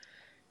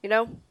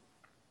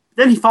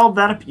 Then he followed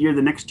that up the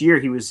next year.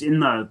 He was in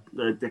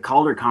the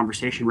Calder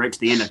conversation right to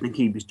the end. I think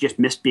he was just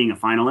missed being a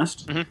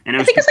finalist, and it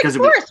was because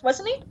of fourth,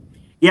 wasn't he?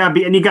 Yeah,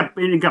 and he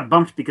got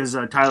bumped because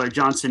Tyler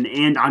Johnson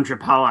and Andre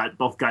Palat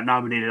both got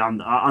nominated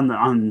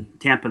on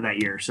Tampa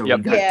that year. So we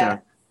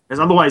got because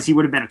otherwise he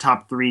would have been a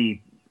top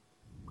 3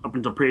 up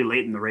until pretty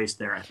late in the race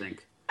there, I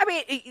think. I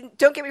mean,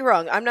 don't get me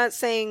wrong. I'm not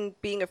saying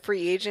being a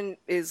free agent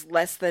is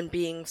less than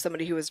being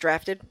somebody who was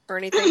drafted or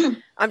anything.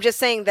 I'm just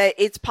saying that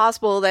it's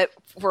possible that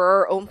for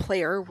our own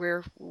player,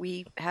 where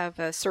we have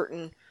a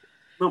certain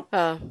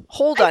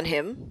hold on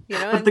him,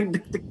 But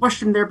the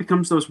question there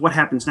becomes what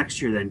happens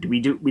next year then?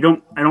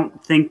 I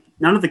don't think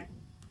none of the,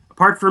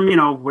 apart from,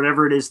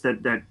 whatever it is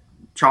that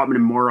Trotman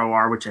and Morrow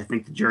are, which I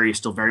think the jury is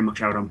still very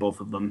much out on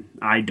both of them.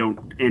 I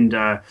don't,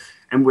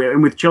 and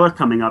with Chiller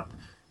coming up,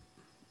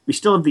 we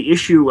still have the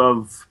issue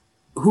of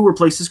who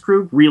replaces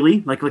Krug,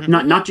 really.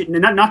 Not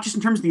just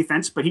in terms of the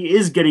offense, but he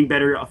is getting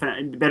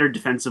better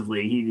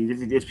defensively.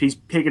 He's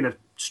taken a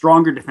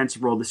stronger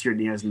defensive role this year than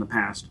he has in the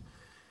past.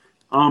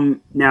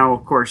 Now,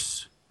 of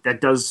course,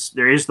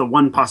 there is the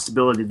one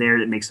possibility there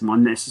that makes him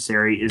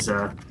unnecessary is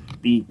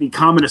the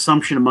common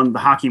assumption among the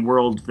hockey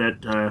world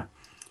that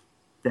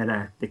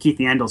Keith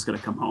Yandle's going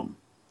to come home.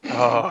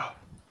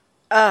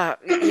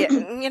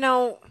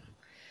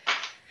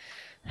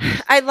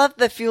 I love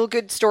the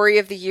feel-good story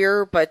of the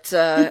year, but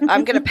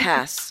I'm going to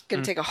pass.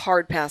 Going to take a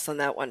hard pass on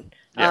that one.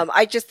 Yeah.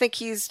 I just think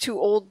he's too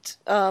old.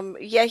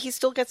 He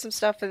still gets some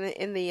stuff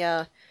in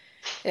the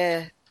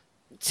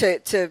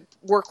to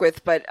work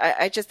with, but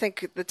I just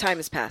think the time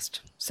has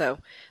passed. So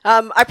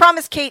I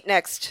promise Kate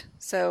next.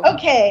 So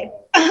okay.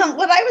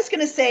 what I was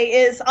going to say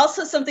is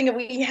also something that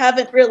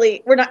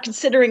we're not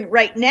considering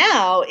right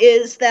now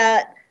is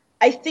that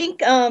I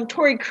think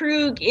Torrey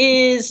Krug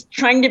is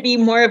trying to be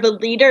more of a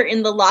leader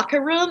in the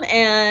locker room.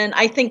 And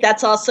I think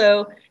that's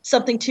also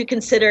something to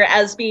consider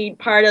as being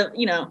part of,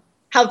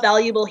 how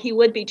valuable he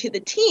would be to the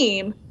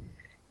team.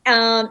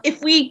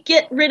 If we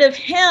get rid of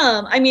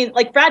him, I mean,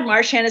 like Brad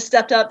Marchand has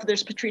stepped up.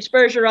 There's Patrice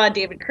Bergeron,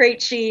 David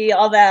Krejci,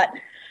 all that.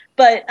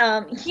 But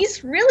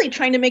he's really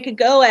trying to make a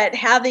go at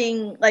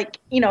having,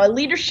 a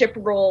leadership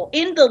role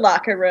in the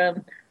locker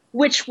room,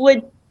 which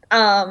would,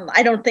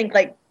 I don't think,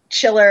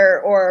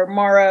 Schiller or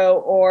Morrow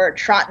or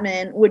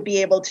Trotman would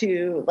be able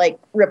to,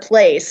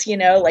 replace,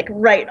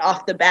 right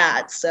off the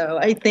bat. So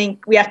I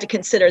think we have to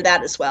consider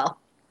that as well.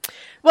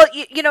 Well,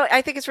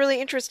 I think it's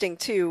really interesting,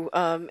 too,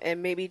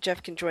 and maybe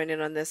Jeff can join in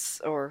on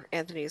this, or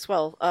Anthony as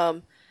well,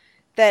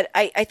 that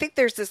I think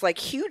there's this,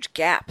 huge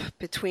gap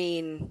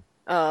between...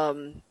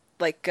 in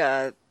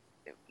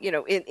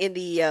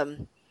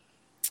the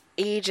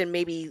age and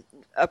maybe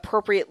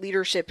appropriate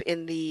leadership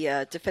in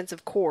the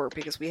defensive core,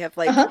 because we have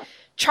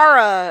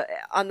Chara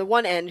on the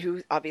one end,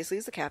 who obviously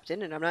is the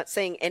captain, and I'm not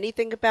saying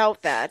anything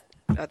about that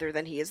other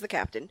than he is the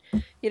captain,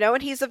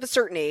 and he's of a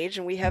certain age,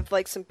 and we have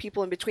some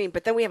people in between,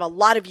 but then we have a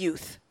lot of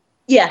youth.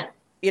 Yeah.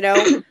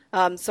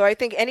 So I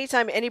think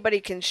anytime anybody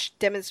can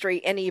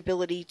demonstrate any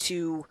ability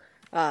to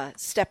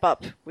step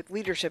up with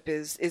leadership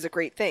is a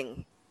great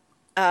thing.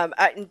 I'm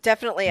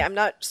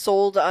not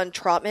sold on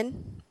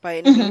Trotman by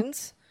any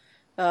means.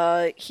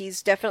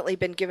 He's definitely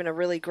been given a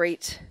really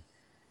great...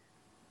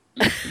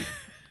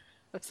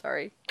 I'm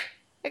sorry.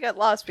 I got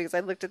lost because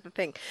I looked at the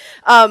thing.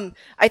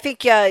 I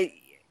think,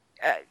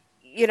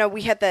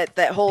 we had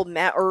that whole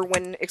Matt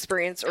Irwin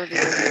experience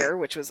earlier in the year,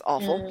 which was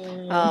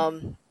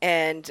awful.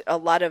 And a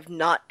lot of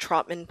not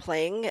Trotman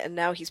playing, and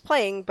now he's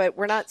playing, but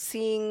we're not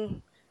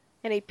seeing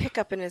any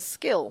pickup in his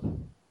skill.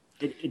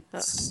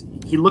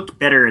 He looked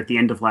better at the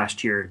end of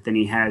last year than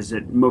he has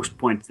at most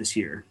points this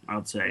year, I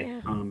would say.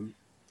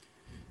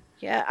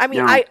 Yeah. I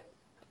mean, I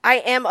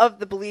am of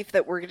the belief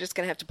that we're just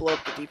going to have to blow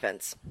up the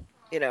defense,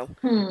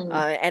 and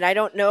I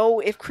don't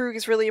know if Krug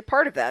is really a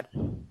part of that.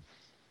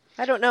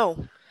 I don't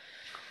know.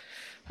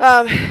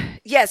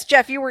 Yes,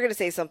 Jeff, you were going to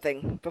say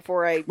something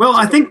before I... Well,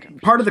 I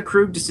think part of the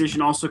Krug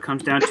decision also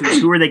comes down to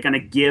who are they going to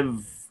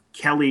give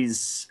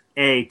Kelly's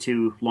A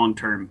to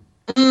long-term.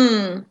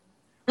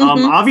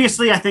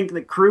 Obviously, I think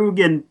that Krug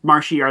and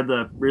Marshy are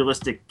the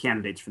realistic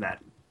candidates for that.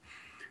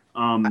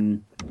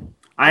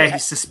 I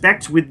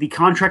suspect with the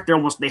contract,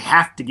 they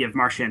have to give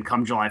Marchand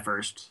come July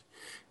 1st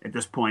at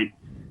this point.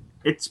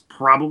 It's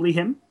probably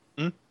him.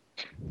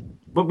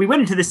 But we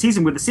went into this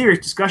season with a serious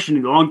discussion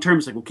in the long term.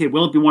 It's like, okay,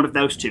 will it be one of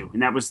those two?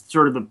 And that was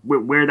sort of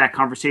where that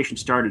conversation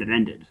started and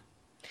ended.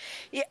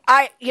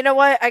 Yeah, you know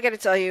what? I got to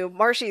tell you,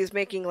 Marshy is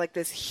making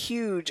this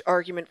huge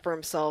argument for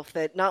himself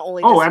that not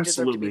only does he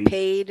deserve to be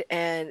paid,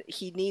 and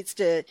he needs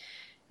to,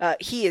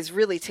 he is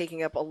really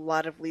taking up a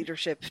lot of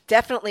leadership,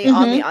 definitely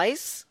on the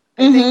ice,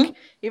 I think,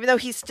 even though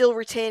he's still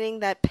retaining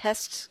that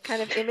pest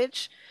kind of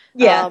image.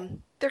 Yeah.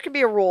 There could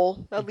be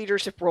a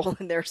leadership role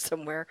in there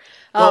somewhere.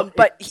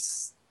 But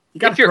you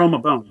got to throw him a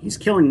bone. He's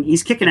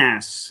kicking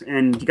ass,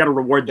 and you got to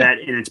reward that,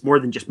 and it's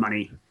more than just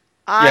money.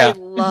 I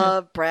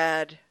love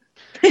Brad.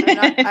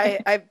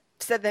 I've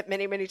said that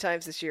many, many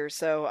times this year,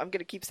 so I'm going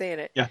to keep saying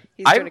it. Yeah.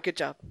 He's doing a good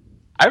job.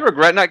 I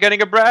regret not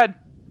getting a Brad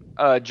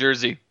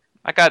jersey.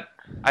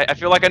 I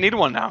feel like I need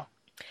one now.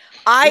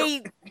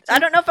 I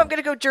don't know if I'm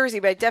going to go jersey,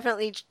 but I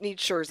definitely need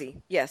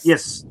Schurzy. Yes.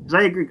 Yes,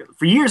 I agree.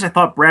 For years, I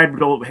thought Brad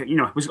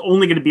was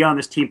only going to be on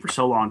this team for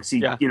so long because he,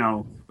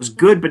 was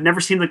good, but never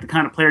seemed like the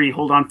kind of player you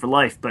hold on for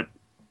life. But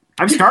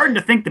I'm starting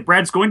to think that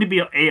Brad's going to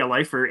be a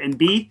lifer, and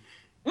B,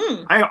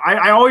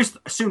 I always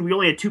assumed we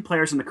only had two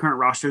players in the current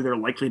roster that are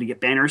likely to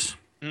get banners.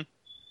 That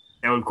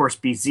would, of course,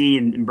 be Z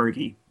and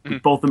Bergie.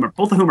 Both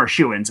of whom are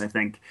shoo-ins, I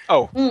think.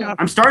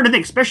 I'm starting to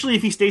think, especially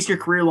if he stays here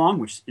career long,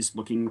 which is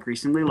looking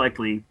increasingly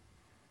likely,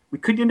 we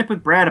could end up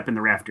with Brad up in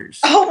the rafters.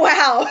 Oh,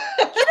 wow.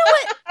 You know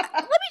what?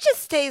 Let me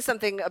just say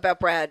something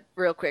about Brad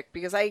real quick,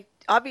 because I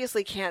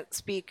obviously can't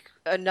speak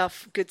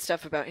enough good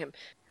stuff about him.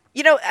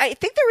 I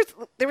think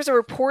there was a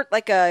report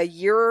a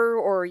year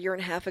or a year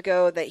and a half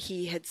ago that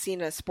he had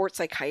seen a sports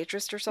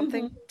psychiatrist or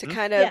something to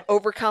kind of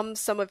overcome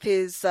some of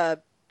his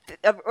the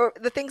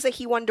things that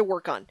he wanted to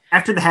work on.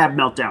 After the Hab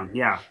meltdown,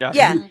 yeah.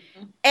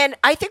 And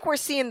I think we're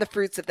seeing the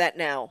fruits of that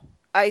now.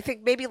 I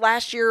think maybe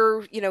last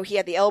year, he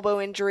had the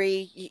elbow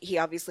injury. He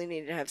obviously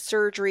needed to have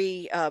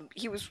surgery.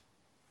 He was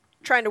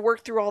trying to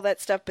work through all that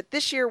stuff. But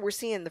this year, we're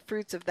seeing the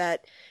fruits of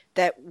that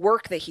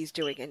work that he's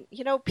doing. And,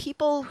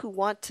 people who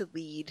want to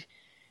lead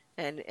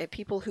and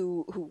people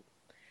who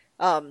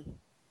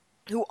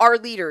are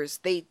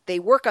leaders, they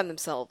work on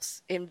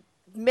themselves in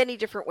many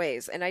different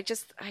ways. And I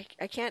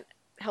can't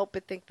help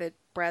but think that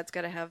Brad's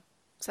got to have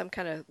some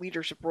kind of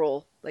leadership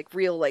role,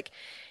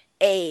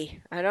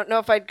 A. I don't know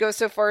if I'd go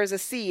so far as a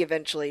C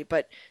eventually,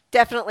 but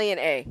definitely an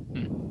A.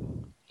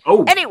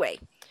 Oh. Anyway,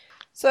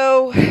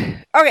 so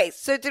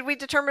did we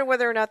determine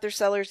whether or not they're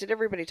sellers? Did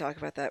everybody talk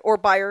about that? Or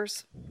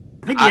buyers?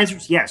 I think the answer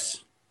is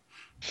yes.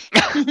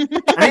 I think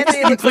that's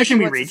the conclusion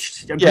we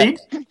reached. Agreed?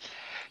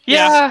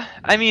 Yeah.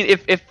 I mean,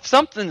 if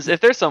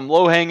there's some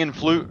low-hanging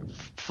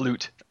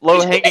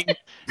low-hanging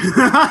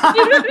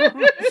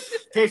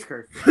taste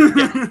curve.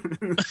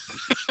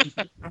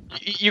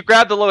 you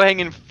grab the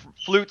low-hanging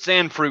flutes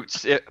and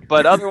fruits,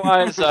 but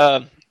otherwise,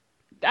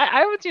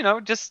 I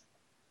would, just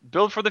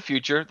build for the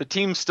future. The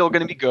team's still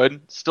going to be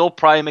good. Still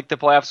probably make the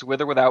playoffs with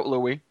or without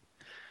Louis.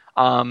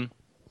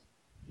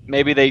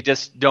 Maybe they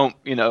just don't,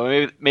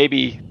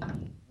 maybe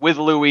with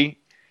Louis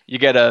you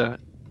get a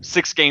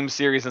 6-game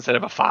series instead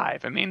of a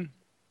 5. I mean,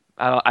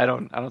 I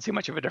don't see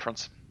much of a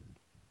difference.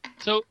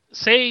 So,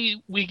 say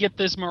we get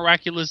this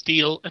miraculous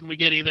deal and we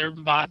get either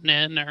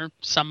Vatanen or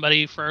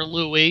somebody for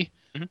Louis.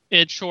 Mm-hmm.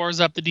 It shores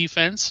up the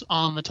defense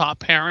on the top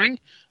pairing.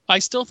 I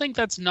still think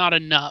that's not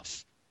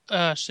enough.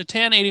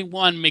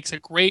 Shatan81 makes a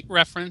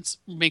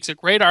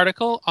great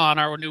article on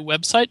our new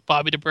website,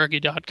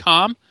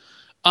 bobbydeberge.com.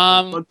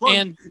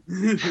 And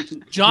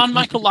John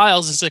Michael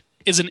Lyles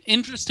is an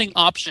interesting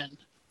option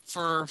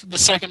for the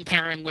second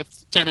pairing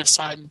with Dennis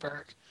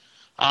Seidenberg.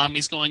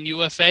 He's going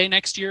UFA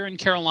next year in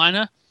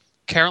Carolina.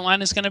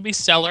 Carolina's going to be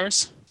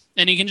sellers,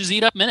 and he can just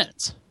eat up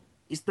minutes.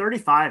 He's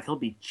 35. He'll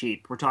be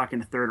cheap. We're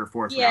talking a third or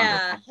fourth round.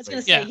 Yeah, I was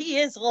going to say, he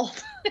is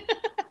old.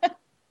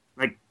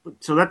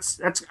 So that's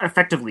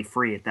effectively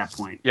free at that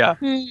point. Yeah.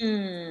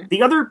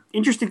 The other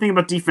interesting thing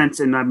about defense,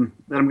 and that I'm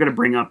going to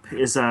bring up,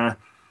 is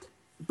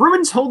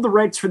Bruins hold the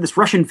rights for this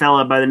Russian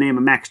fella by the name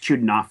of Max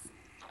Chudinov.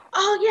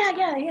 Oh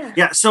yeah.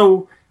 Yeah.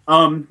 So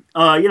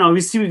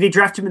they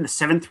drafted him in the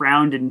 7th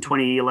round in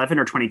 2011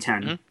 or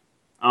 2010.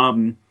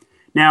 Mm-hmm.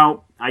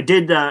 Now I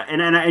did,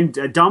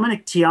 and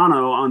Dominic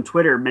Tiano on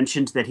Twitter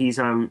mentioned that he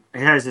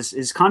has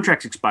his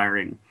contract's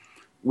expiring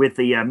with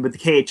the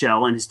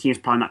KHL, and his team's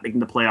probably not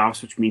making the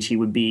playoffs, which means he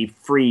would be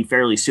free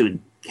fairly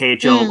soon.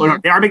 KHL,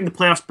 they are making the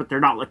playoffs, but they're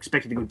not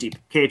expected to go deep.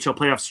 KHL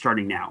playoffs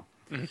starting now.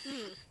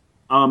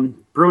 Mm-hmm.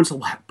 Bruins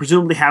will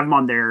presumably have him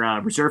on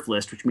their reserve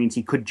list, which means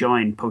he could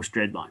join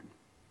post-deadline.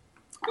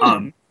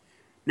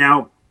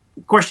 Now,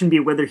 the question would be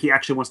whether he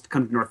actually wants to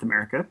come to North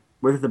America,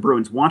 whether the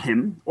Bruins want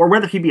him, or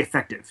whether he'd be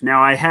effective.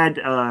 Now, I had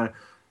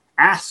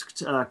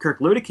asked Kirk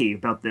Luedeke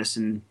about this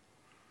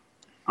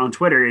on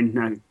Twitter,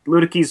 and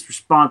Ludeke's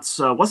response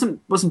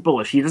wasn't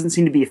bullish. He doesn't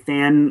seem to be a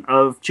fan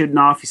of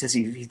Chudinov. He says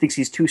he thinks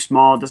he's too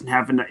small,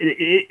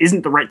 it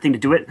isn't the right thing to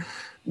do it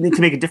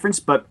to make a difference.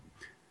 But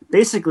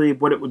basically,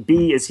 what it would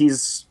be is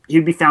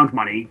he'd be found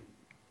money.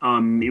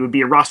 It would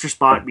be a roster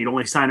spot. We'd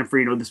only sign him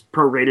for this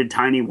prorated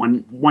tiny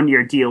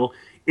one-year deal.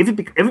 If it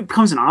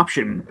becomes an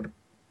option,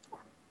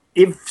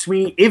 if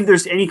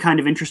there's any kind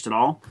of interest at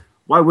all,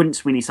 why wouldn't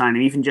Sweeney sign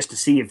him, even just to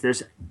see if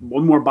there's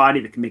one more body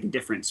that can make a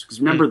difference?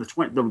 Because remember, the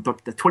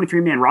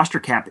 23-man roster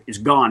cap is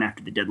gone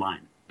after the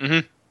deadline.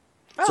 Mm-hmm.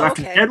 So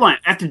after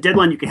the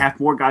deadline, you can have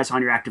more guys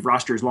on your active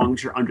roster as long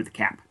as you're under the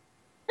cap.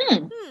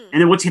 And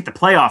then once you hit the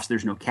playoffs,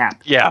 there's no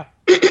cap. Yeah,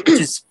 which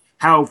is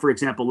how, for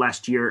example,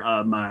 last year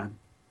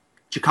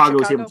Chicago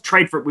was able to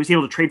trade for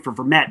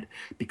Vermette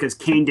because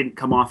Kane didn't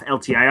come off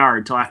LTIR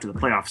until after the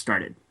playoffs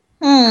started.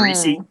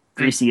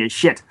 Greasy as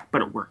shit,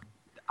 but it worked.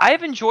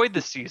 I've enjoyed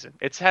this season.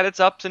 It's had its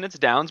ups and its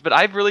downs, but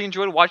I've really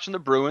enjoyed watching the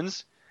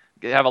Bruins.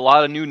 They have a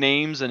lot of new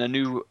names and a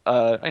new,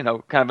 kind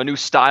of a new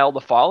style to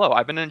follow.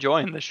 I've been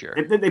enjoying this year.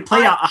 They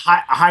play a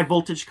high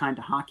voltage kind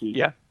of hockey.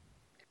 Yeah.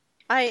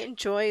 I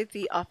enjoy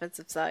the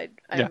offensive side.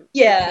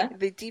 Yeah.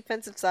 The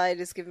defensive side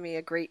is giving me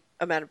a great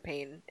amount of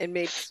pain. It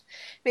makes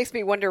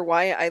me wonder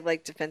why I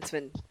like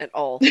defensemen at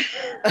all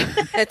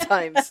at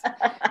times.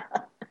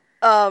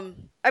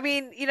 I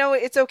mean,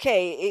 it's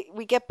okay.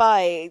 We get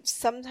by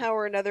somehow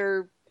or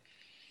another.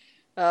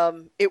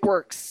 It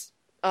works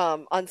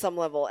on some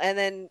level, and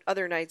then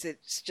other nights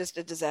it's just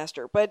a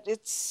disaster. But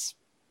it's,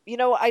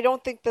 I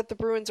don't think that the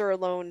Bruins are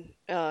alone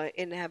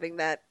in having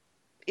that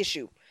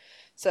issue.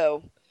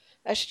 So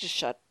I should just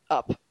shut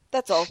up.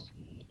 That's all.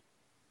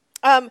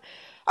 All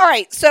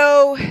right.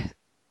 So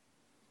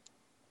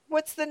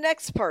what's the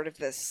next part of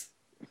this?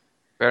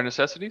 Bare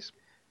necessities?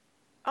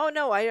 Oh,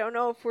 no, I don't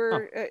know if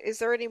we're... is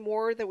there any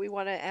more that we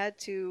want to add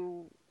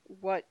to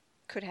what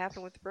could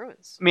happen with the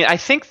Bruins? I mean, I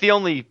think the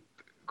only...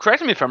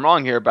 Correct me if I'm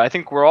wrong here, but I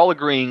think we're all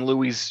agreeing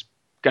Louis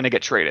going to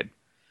get traded.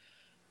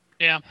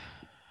 Yeah.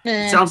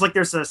 It sounds like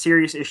there's a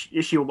serious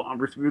issue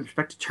with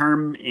respect to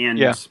term and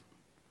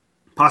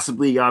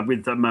possibly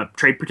with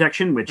trade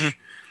protection, which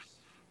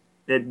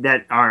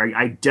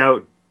I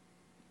doubt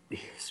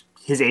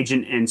his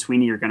agent and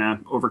Sweeney are going to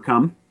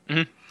overcome.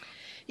 Mm-hmm.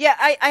 Yeah,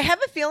 I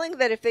have a feeling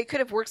that if they could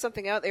have worked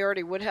something out, they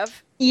already would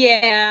have.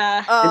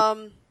 Yeah.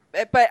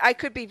 But I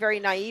could be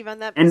very naive on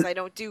that because I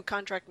don't do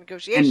contract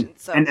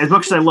negotiations. And as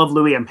much as I love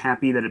Louis, I'm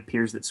happy that it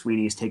appears that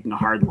Sweeney is taking a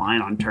hard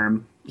line on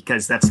term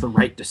because that's the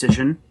right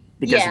decision.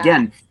 Because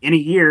again, in a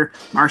year,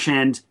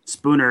 Marchand,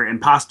 Spooner, and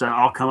Pasta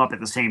all come up at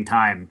the same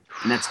time,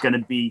 and that's going to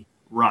be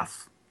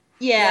rough.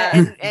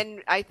 Yeah.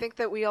 And I think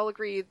that we all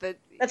agree that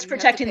that's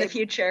protecting the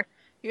future.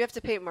 You have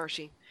to pay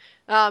Marshy.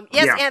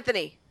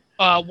 Anthony.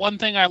 One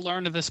thing I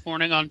learned this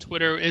morning on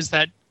Twitter is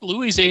that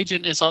Louis'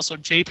 agent is also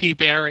J.P.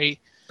 Barry.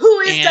 Who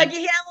is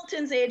Dougie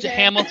Hamilton's agent?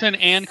 Hamilton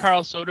and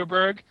Carl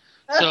Soderberg.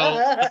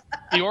 So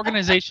the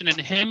organization and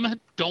him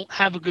don't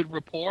have a good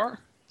rapport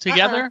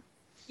together.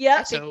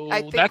 Yeah. So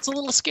that's a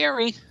little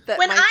scary.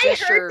 When I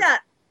heard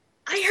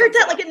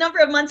that like a number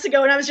of months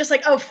ago, and I was just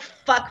like, oh,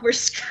 fuck, we're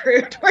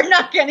screwed. We're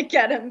not going to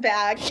get him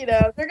back. You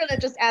know, they're going to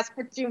just ask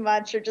for too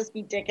much or just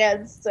be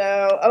dickheads.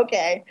 So,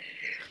 okay.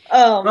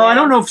 Oh, well, man. I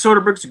don't know if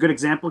Soderberg's a good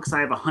example because I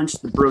have a hunch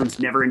the Bruins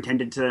never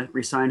intended to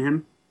re-sign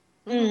him.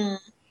 Mm.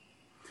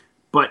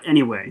 But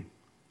anyway.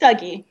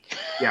 Dougie.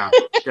 Yeah.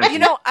 You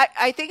know,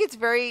 I think it's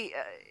very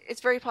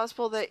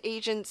possible that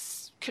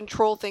agents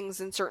control things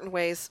in certain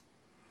ways.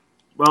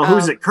 Well,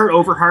 who's it? Kurt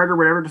Overhart or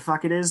whatever the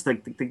fuck it is?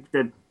 Like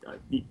the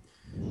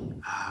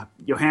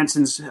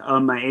Johansson's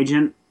my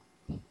agent,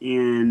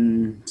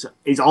 and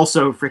he's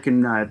also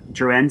freaking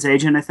Drouin's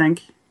agent, I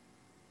think.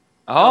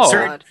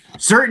 Oh,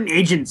 certain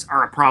agents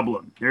are a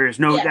problem. There is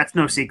that's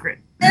no secret.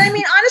 And I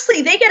mean,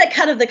 honestly, they get a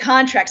cut of the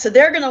contract, so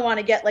they're going to want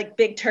to get like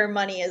big term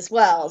money as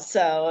well.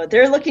 So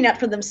they're looking out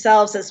for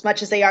themselves as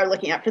much as they are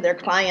looking out for their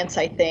clients,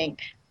 I think.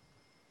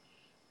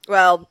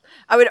 Well,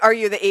 I would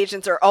argue the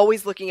agents are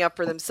always looking out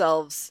for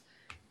themselves,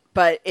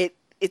 but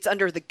it's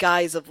under the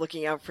guise of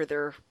looking out for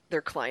their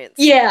clients.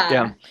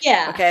 Yeah.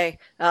 Okay.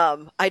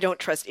 I don't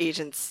trust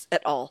agents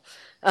at all.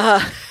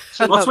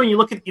 That's when you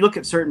look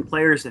at certain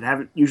players that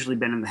haven't usually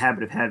been in the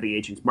habit of having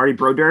agents. Marty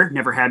Brodeur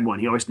never had one.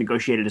 He always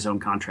negotiated his own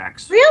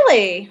contracts.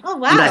 Really? Oh,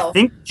 wow. And I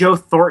think Joe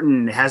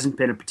Thornton hasn't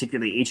been a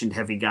particularly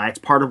agent-heavy guy. It's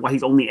part of why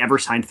he's only ever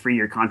signed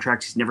 3-year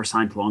contracts. He's never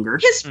signed longer.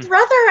 His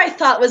brother, I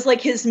thought, was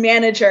like his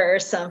manager or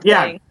something.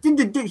 Yeah,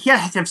 he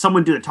has to have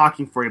someone do the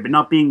talking for you, but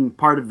not being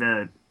part of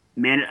a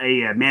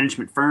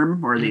management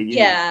firm or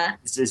the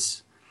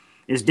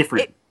is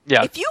different.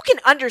 If you can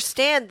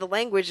understand the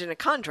language in a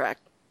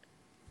contract,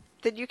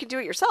 then you can do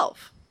it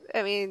yourself.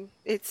 I mean,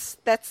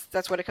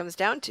 that's what it comes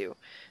down to.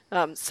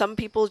 Some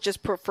people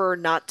just prefer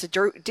not to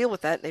deal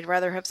with that. They'd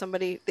rather have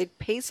they'd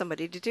pay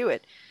somebody to do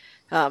it.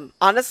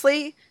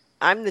 Honestly,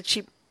 I'm the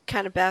cheap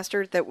kind of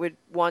bastard that would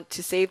want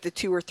to save the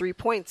 2 or 3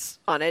 points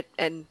on it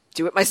and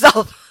do it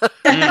myself.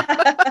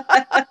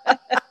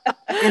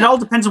 It all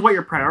depends on what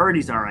your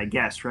priorities are, I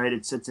guess, right?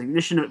 It's an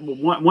issue,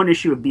 one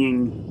issue of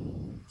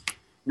being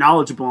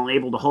knowledgeable and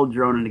able to hold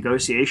your own in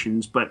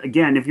negotiations. But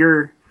again, if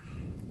you're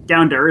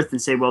down to earth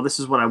and say, well, this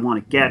is what I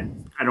want to get,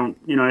 I don't,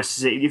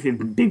 if you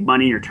have big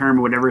money or term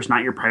or whatever is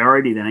not your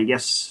priority, then I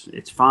guess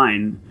it's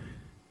fine.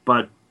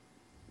 But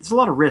it's a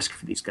lot of risk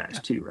for these guys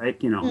too, right?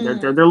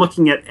 They're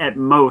looking at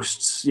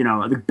most,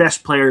 the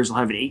best players will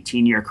have an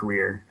 18-year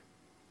career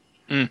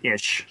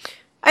ish.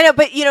 I know,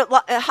 but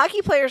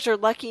hockey players are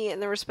lucky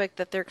in the respect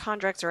that their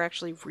contracts are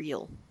actually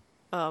real,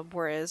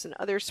 whereas in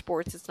other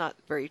sports it's not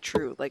very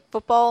true. Like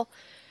football,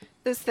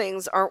 those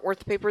things aren't worth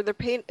the paper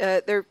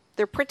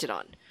they're printed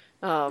on.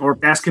 Or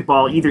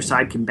basketball, either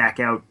side can back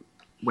out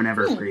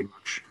whenever, pretty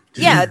much.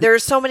 Yeah,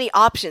 there's so many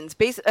options.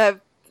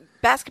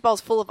 Basketball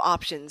is full of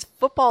options.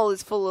 Football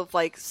is full of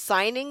like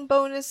signing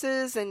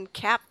bonuses and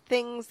cap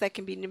things that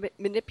can be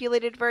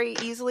manipulated very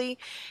easily,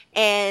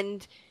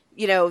 and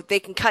they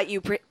can cut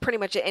you pretty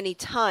much at any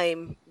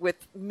time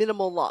with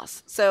minimal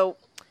loss. So,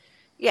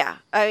 yeah,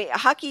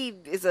 hockey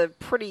is a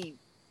pretty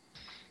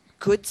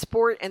good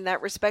sport in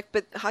that respect,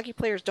 but hockey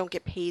players don't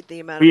get paid the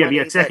amount of money.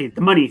 Yeah, exactly.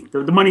 The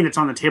money that's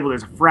on the table,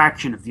 there's a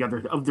fraction of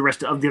the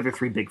rest of the other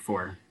 3 big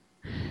 4.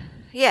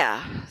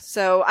 Yeah.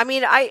 So, I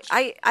mean,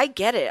 I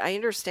get it. I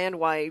understand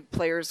why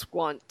players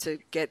want to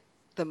get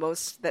the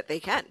most that they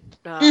can.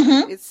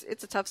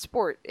 It's a tough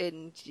sport,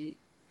 and you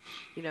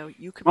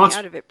could be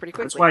out of it pretty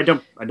quickly. That's why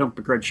I don't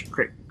begrudge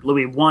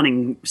Louis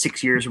wanting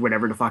 6 years or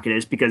whatever the fuck it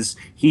is, because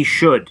he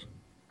should.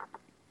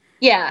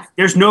 Yeah.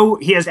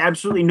 He has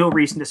absolutely no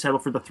reason to settle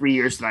for the 3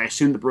 years that I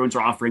assume the Bruins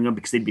are offering him,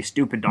 because they'd be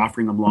stupid to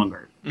offering him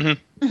longer.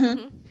 Mm-hmm.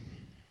 Mm-hmm.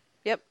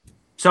 Yep.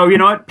 So you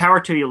know what?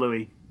 Power to you,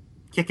 Louis.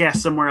 Kick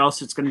ass somewhere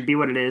else. It's going to be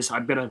what it is.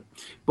 I'm gonna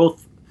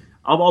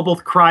I'll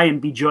both cry and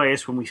be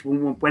joyous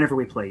whenever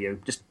we play you.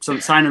 Just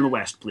sign in the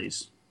West,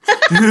 please.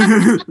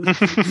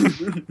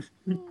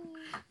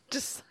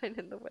 Just sign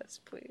in the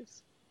West,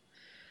 please.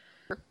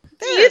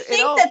 Do you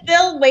think that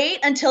they'll wait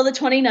until the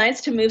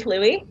 29th to move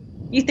Louis?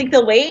 You think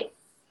they'll wait?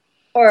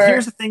 Or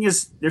here's the thing: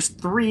 there's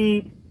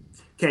 3.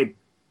 Okay,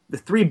 the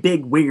 3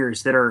 big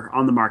wingers that are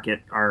on the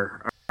market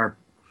are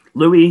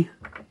Louis,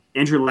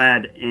 Andrew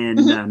Ladd, and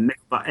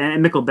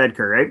Mikkel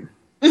Bedker, right?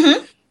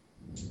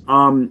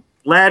 Mm-hmm.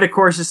 Ladd, of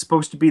course, is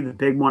supposed to be the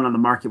big one on the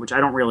market, which I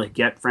don't really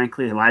get,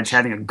 frankly. Ladd's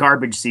having a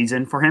garbage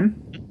season for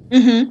him.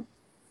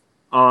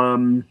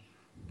 Mm-hmm.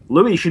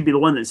 Louis should be the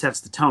one that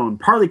sets the tone,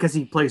 partly because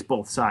he plays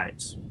both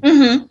sides.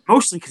 Mm-hmm.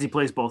 Mostly because he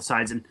plays both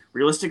sides. And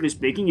realistically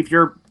speaking, if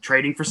you're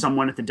trading for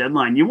someone at the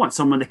deadline, you want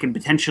someone that can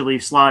potentially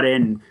slot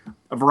in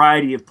a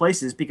variety of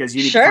places, because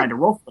you need to find a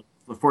role.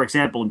 For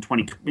example, in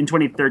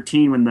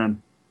 2013, when the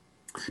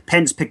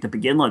Pens picked up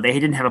Iginla, they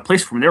didn't have a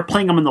place for him. They were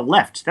playing him on the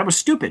left. That was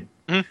stupid.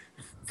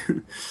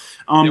 Didn't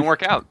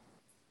work out.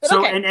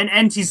 So,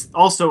 and he's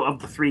also,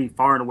 of the 3,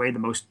 far and away the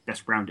most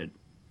best rounded.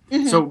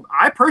 Mhm. So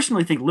I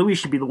personally think Louis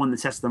should be the one that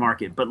sets the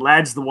market, but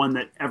Lad's the one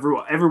that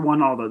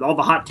everyone, all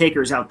the hot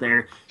takers out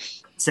there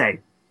say.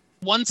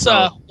 Once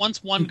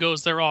one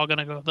goes, they're all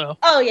gonna go though.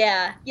 Oh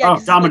yeah. Oh,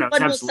 'cause dominoes,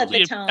 one will set the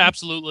absolutely. tone.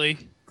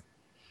 Absolutely.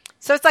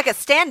 So it's like a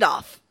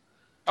standoff.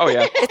 Oh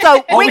yeah. It's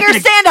a winger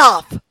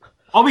standoff.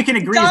 All we can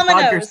agree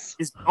Dominoes.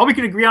 is all we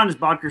can agree on is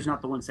Bodker's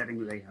not the one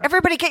setting the day.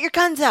 Everybody get your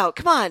guns out.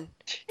 Come on.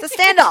 It's a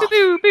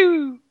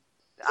standoff.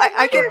 I I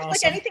wonder can. if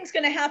like anything's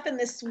going to happen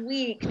this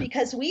week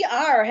because we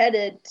are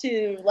headed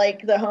to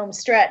like the home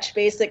stretch,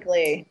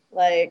 basically.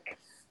 Like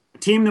A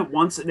team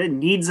that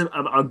needs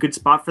a good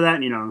spot for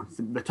that. You know,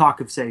 the talk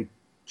of say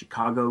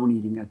Chicago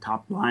needing a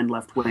top line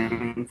left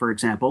wing, for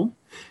example.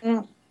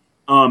 Mm.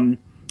 Um,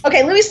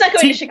 okay, Louis not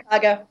going to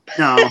Chicago.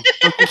 no.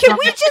 Can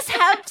we just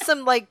have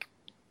some like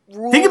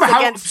rules Think about how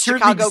against absurdly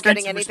Chicago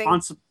getting defensively anything?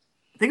 responsible.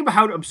 Think about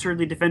how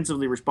absurdly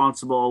defensively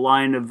responsible a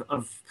line of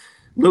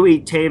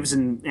Louis, Taves,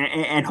 and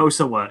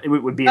Hossa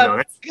would be. Oh, Though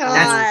that's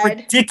God.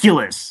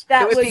 ridiculous.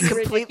 That It would be was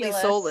completely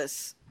ridiculous.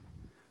 soulless.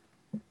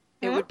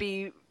 It Hmm? would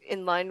be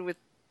in line with,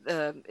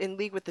 in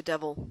league with the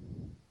devil.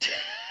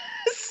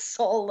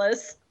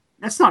 Soulless.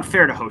 That's not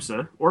fair to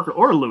Hossa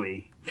or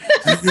Louis.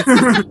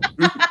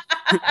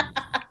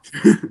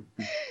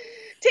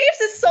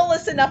 Taves is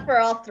soulless enough for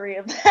all three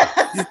of them.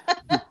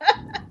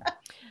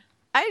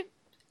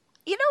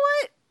 You know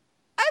what?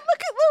 I look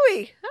at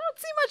Louis. I don't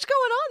see much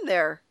going on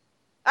there.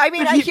 I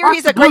mean, But I hear rocks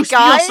he's the a great blue steel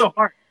guy. so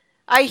hard.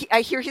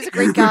 I hear he's a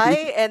great guy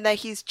and that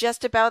he's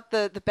just about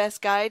the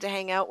best guy to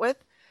hang out with.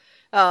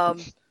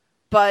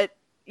 But,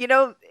 you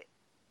know,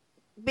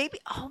 maybe,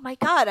 oh my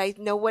God, I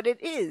know what it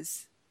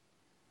is.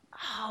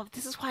 Oh,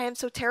 this is why I'm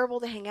so terrible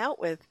to hang out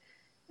with.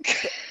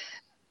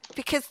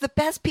 Because the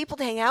best people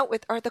to hang out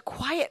with are the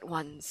quiet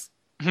ones.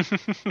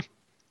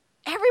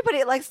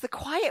 Everybody likes the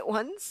quiet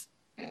ones.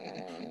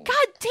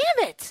 God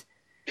damn it.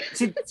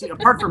 See,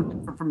 apart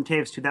from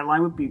Taves too, that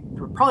line would be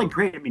probably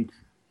great. I mean,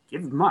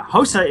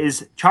 Hossa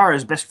is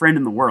Chara's best friend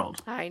in the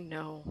world. I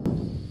know.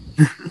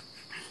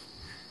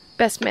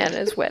 Best man at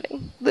his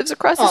wedding. Lives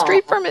across the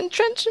street from him in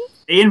Trenton.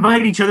 They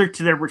invite each other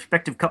to their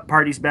respective cup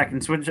parties back in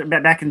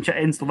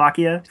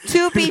Slovakia.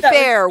 To be That was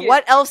fair, cute.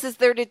 what else is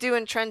there to do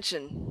in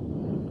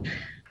Trenton?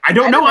 I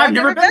don't know. I've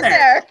never been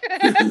there.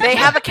 They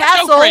have a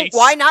castle. Grace.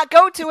 Why not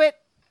go to it?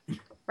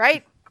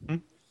 Right?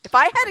 If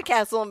I had a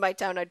castle in my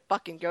town, I'd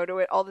fucking go to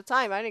it all the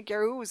time. I didn't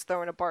care who was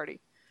throwing a party.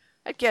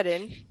 I'd get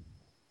in.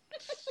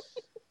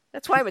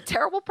 That's why I'm a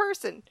terrible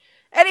person.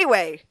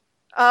 Anyway,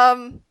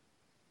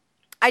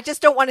 I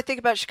just don't want to think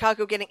about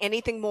Chicago getting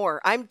anything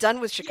more. I'm done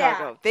with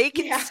Chicago. Yeah. They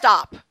can Yeah.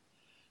 stop.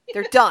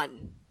 They're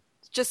done.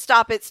 Just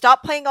stop it.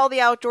 Stop playing all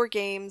the outdoor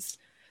games.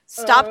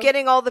 Stop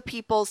getting all the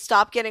people.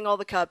 Stop getting all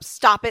the cups.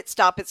 Stop it.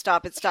 Stop it.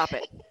 Stop it. Stop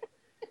it.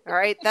 All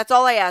right? That's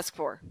all I ask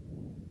for.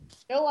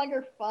 No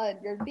longer fun.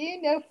 You're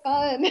being no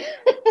fun.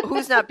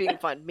 Who's not being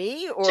fun?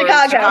 Me or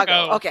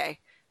Chicago. Okay.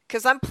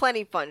 Because I'm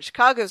plenty fun.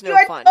 Chicago's no you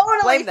are fun.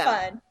 totally Blame them.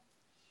 fun.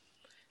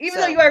 Even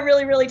So- though you are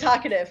really, really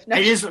talkative. No,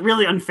 It is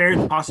really unfair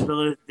the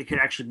possibility that they could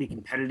actually be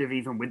competitive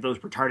even with those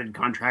retarded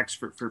contracts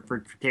for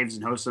Taves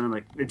and Hossa.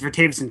 Like for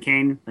Taves and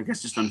Kane, like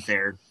that's just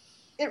unfair.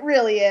 it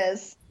really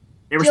is.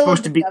 They were Deal supposed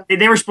with to be the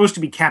they were supposed to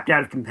be capped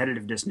out of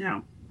competitiveness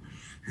now.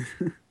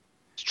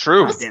 It's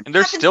true, What's- and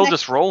they're happens still next-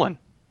 just rolling.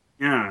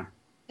 Yeah.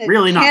 And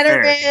Really not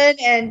fair.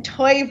 Hannerman and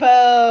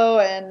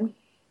Toivo and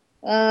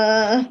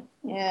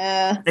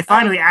yeah. They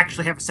finally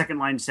actually have a second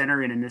line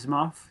center in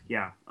Anismov,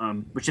 yeah,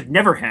 which they've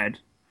never had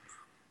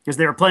because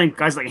they were playing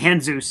guys like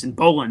Hanzus and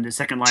Boland as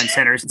second line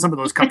centers in some of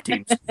those cup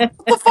teams. What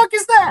the fuck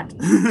is that?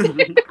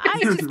 I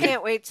just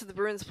can't wait till the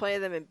Bruins play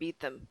them and beat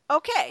them.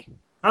 Okay.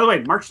 By the way,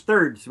 March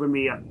 3rd is when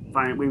we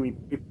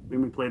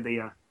finally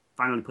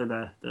play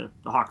the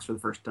Hawks for the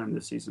first time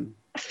this season.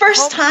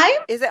 First time?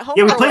 Is it home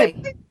Yeah, we or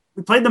away?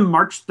 played them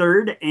March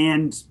 3rd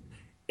and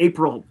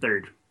April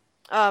 3rd.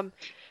 All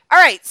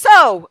right,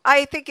 so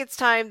I think it's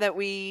time that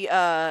we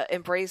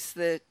embrace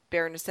the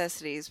bare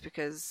necessities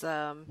because,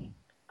 oh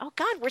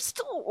God, we're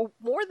still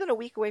more than a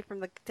week away from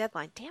the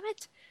deadline. Damn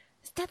it.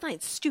 This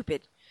deadline's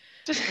stupid.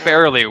 Just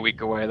barely a week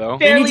away, though.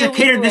 They need Barely to a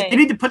cater week this. away. They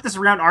need to put this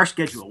around our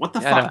schedule. What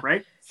the Yeah. fuck,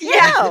 right?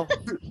 Yeah.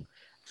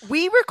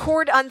 We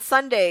record on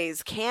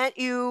Sundays. Can't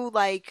you,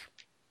 like,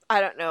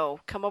 I don't know,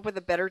 come up with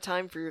a better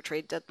time for your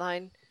trade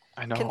deadline?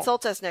 I know.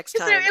 Consult us next Is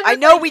time. there- it I was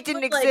know like- we it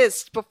didn't was like-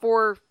 exist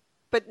before,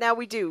 but now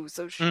we do.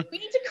 So We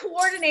need to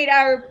coordinate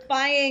our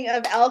buying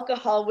of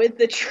alcohol with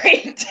the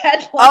trade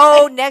deadline.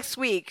 Oh, next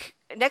week.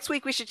 Next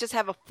week we should just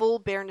have a full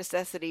bare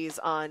necessities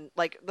on,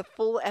 like, the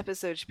full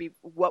episode should be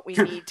what we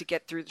need to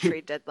get through the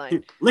trade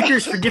deadline.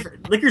 Liquors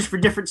for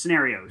different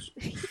scenarios.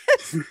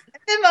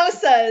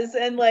 Mimosas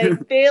and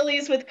like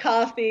Baileys with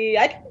coffee.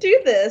 I could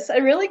do this. I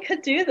really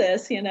could do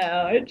this, you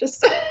know. It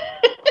just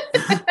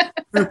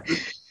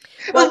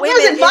Well, wait a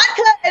was it minute.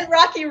 vodka and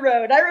Rocky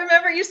Road? I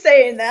remember you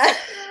saying that.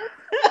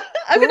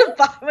 I'm gonna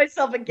buy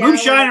myself a gallon.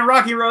 Moonshine and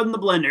Rocky Road in the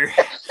blender.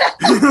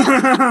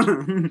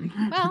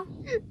 Well,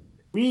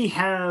 We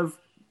have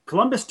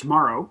Columbus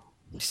tomorrow.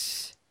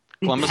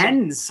 Columbus.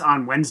 Pens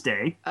on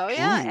Wednesday. Oh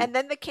yeah, Ooh. and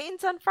then the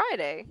Canes on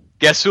Friday.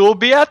 Guess who will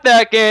be at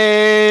that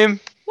game?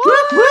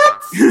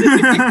 What?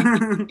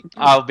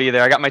 I'll be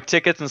there. I got my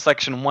tickets in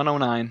section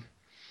 109.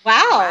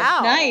 Wow.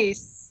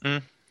 Nice.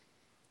 And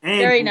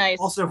Very nice.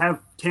 We also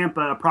have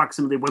Tampa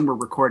approximately when we're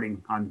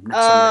recording on next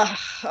Sunday.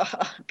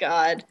 Oh,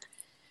 God.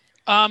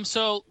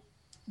 So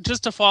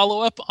just to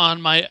follow up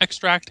on my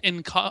extract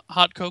in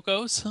hot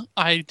cocos,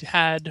 I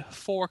had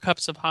 4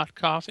 cups of hot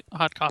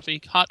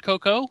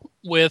cocoa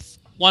with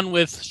one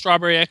with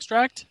strawberry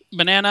extract,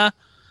 banana,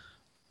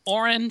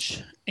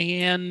 orange,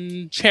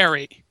 and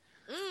cherry.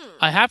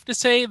 I have to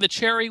say the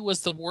cherry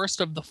was the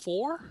worst of the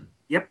 4.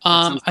 Yep.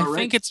 I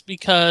think it's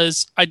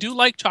because I do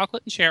like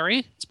chocolate and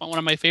cherry. It's one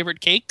of my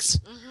favorite cakes.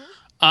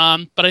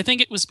 But I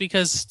think it was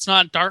because it's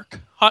not dark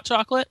hot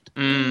chocolate.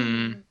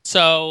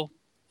 So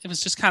it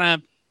was just kind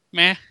of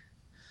meh.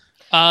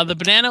 The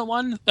banana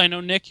one, I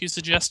know, Nick, you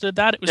suggested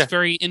that. It was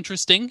very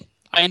interesting.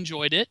 I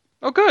enjoyed it.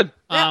 Oh, good.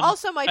 That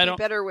also might be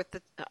better with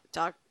the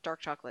dark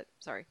chocolate.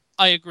 Sorry.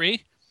 I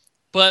agree.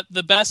 But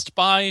the best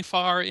by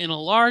far in a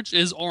large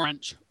is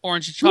orange.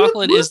 Orange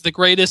chocolate is the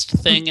greatest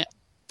thing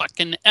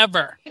fucking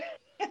ever.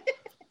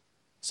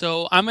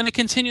 So I'm going to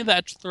continue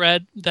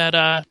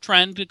that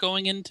trend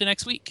going into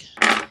next week.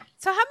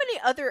 So how many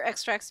other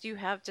extracts do you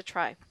have to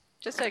try?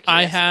 Just out of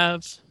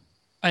curiosity.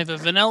 I have a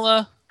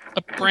vanilla,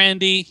 a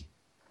brandy,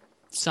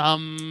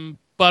 some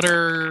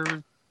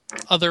butter,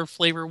 other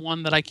flavor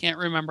one that I can't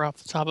remember off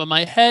the top of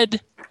my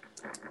head.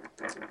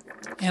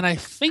 And I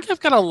think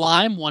I've got a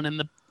lime one in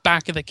the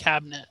back of the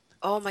cabinet.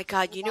 Oh my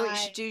God, you know what you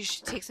should do? You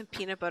should take some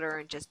peanut butter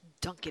and just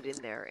dunk it in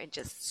there and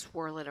just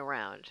swirl it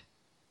around.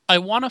 I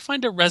want to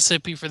find a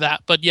recipe for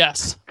that, but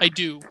yes, I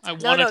do. I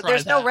want to try that. No,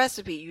 there's no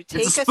recipe. You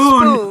take a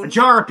spoon, a a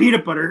jar of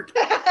peanut butter.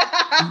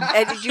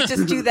 and you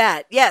just do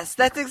that. Yes,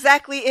 that's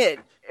exactly it.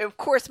 Of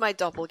course, my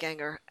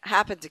doppelganger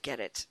happened to get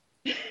it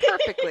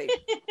perfectly.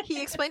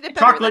 He explained it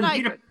better than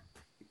I could.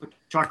 Put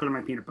chocolate in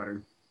my peanut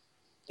butter.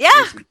 Yeah.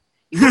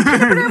 You put peanut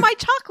butter in my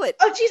chocolate.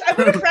 Oh, jeez. I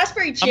wonder if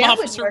raspberry jam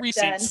would work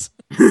then.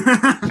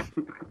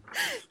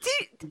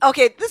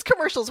 Okay, this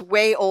commercial's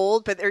way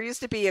old, but there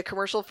used to be a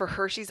commercial for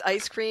Hershey's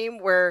ice cream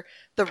where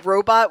the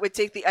robot would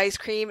take the ice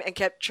cream and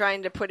kept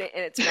trying to put it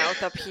in its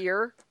mouth up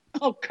here.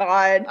 Oh,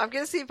 God. I'm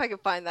going to see if I can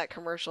find that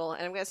commercial,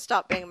 and I'm going to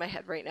stop banging my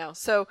head right now.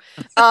 So,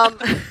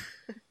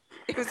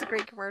 it was a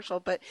great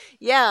commercial, but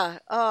yeah.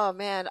 Oh,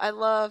 man, I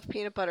love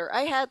peanut butter.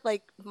 I had,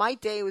 my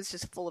day was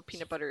just full of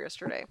peanut butter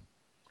yesterday.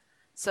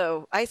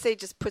 So, I say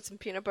just put some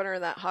peanut butter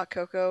in that hot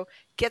cocoa,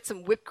 get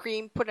some whipped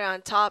cream, put it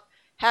on top,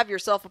 have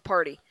yourself a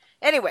party.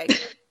 Anyway,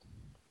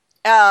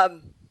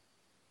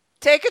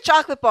 take a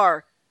chocolate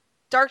bar,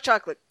 dark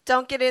chocolate,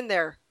 dunk it in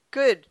there.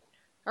 Good.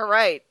 All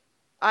right.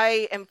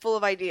 I am full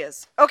of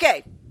ideas.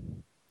 Okay.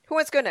 Who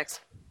wants to go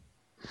next?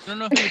 I don't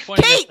know who you're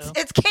pointing Kate! at, though.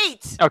 It's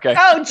Kate! Okay.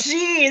 Oh,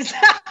 jeez.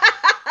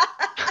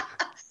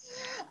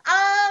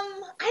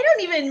 I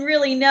don't even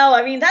really know.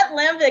 I mean, that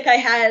lambic I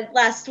had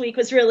last week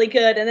was really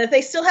good. And if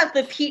they still have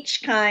the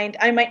peach kind,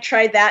 I might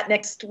try that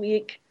next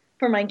week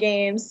for my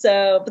games.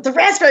 So, but the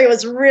raspberry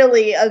was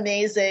really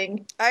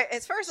amazing.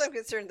 As far as I'm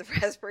concerned, the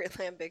raspberry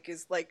lambic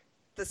is like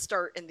the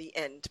start and the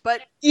end.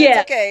 But it's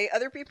okay.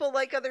 Other people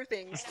like other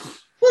things.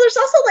 Well, there's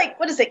also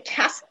what is it,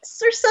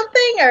 cassis or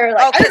something? Or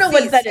I don't know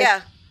what that is.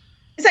 Yeah.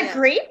 Is that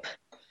grape?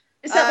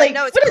 Is that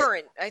no, it's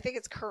currant. I think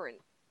it's currant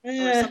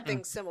or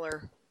something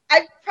similar.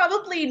 I'd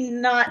probably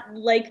not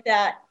like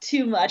that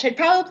too much.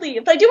 But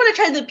I do want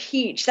to try the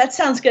peach. That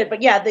sounds good.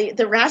 But yeah,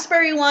 the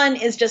raspberry one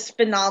is just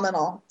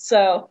phenomenal.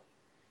 So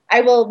I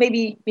will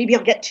maybe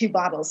I'll get 2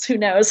 bottles. Who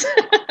knows?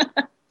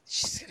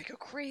 She's gonna go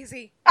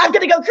crazy. I'm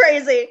gonna go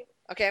crazy.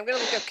 Okay, I'm gonna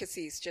look up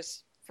cassis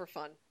just for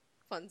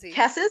funsies.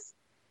 Cassis?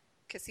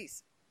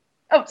 Cassis.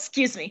 Oh,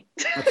 excuse me.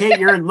 Okay,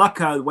 you're in luck.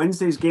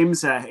 Wednesday's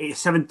game's a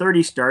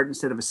 7:30 start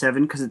instead of a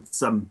 7 because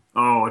it's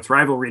it's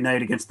rivalry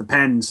night against the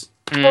Pens.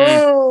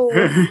 Oh,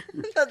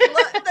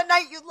 the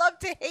night you love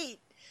to hate.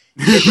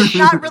 It's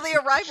not really a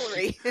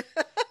rivalry.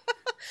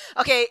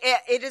 Okay,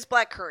 it is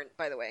blackcurrant,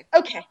 by the way.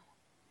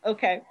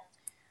 Okay.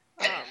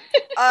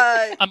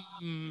 I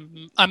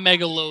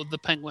mega loathe the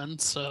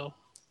Penguins, so.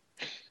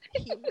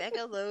 He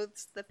mega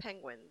loathes the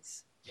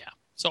Penguins. Yeah,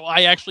 so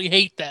I actually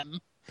hate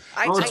them.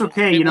 It's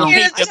okay,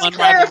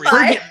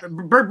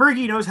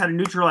 Bergie knows how to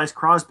neutralize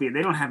Crosby, and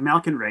they don't have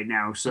Malkin right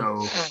now,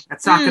 so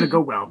that's not going to go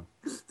well.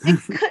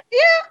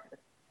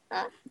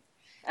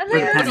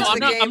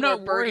 I'm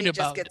not worried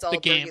about the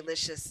game.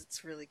 Delicious.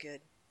 It's really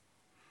good.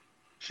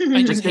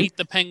 I just hate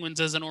the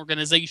Penguins as an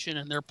organization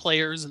and their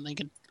players, and they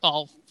can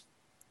all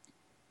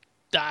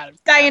die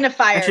in a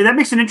fire. Actually, that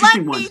makes an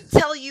interesting one. Let me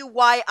tell you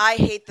why I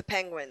hate the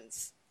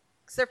Penguins.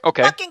 Because they're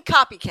fucking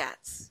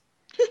copycats.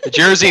 The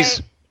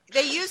jerseys.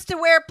 They used to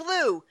wear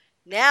blue.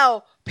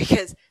 Now,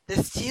 because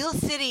the Steel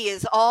City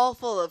is all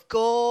full of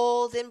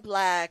gold and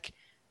black.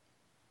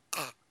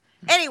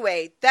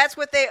 Anyway, that's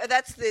what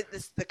that's the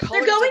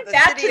color. They're going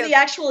back to the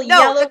actual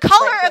yellow. No, the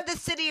color of the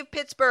city of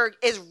Pittsburgh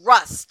is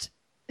rust.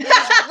 It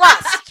is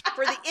rust.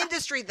 for the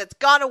industry that's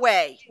gone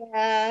away.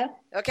 Yeah.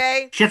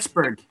 Okay?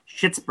 Schittsburg.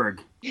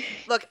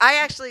 Look,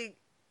 I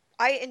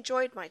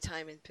enjoyed my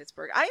time in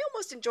Pittsburgh. I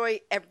almost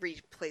enjoy every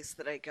place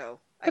that I go.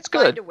 That's I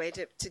find good. a way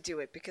to do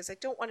it because I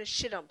don't want to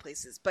shit on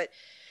places. But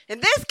in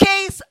this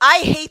case, I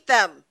hate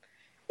them.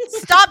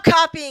 Stop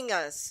copying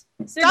us.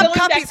 Stop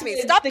copying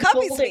me. Stop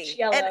copying me.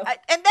 And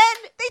then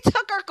they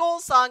took our goal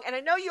song, and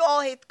I know you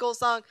all hate the goal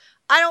song.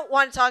 I don't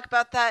want to talk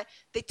about that.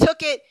 They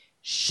took it.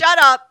 Shut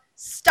up.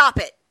 Stop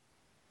it.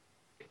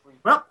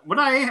 Well, what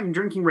I am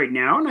drinking right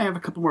now, and I have a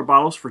couple more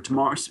bottles for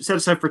tomorrow, set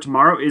aside for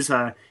tomorrow, is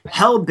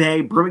Hell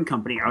Bay Brewing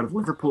Company out of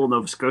Liverpool,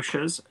 Nova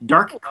Scotia's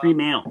Dark Cream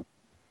Ale.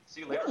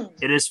 See you later.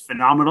 It is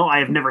phenomenal. I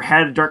have never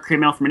had a dark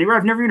cream ale from anywhere.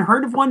 I've never even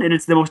heard of one, and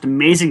it's the most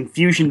amazing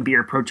fusion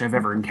beer approach I've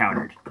ever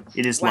encountered.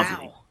 It is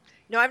lovely.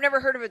 No, I've never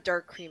heard of a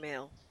dark cream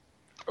ale.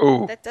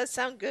 Ooh, That does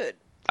sound good.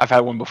 I've had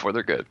one before.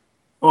 They're good.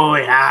 Oh,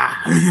 yeah.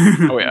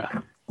 Oh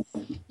yeah.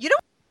 You know,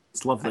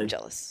 It's lovely. I'm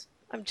jealous.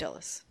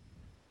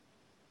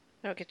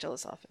 I don't get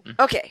jealous often.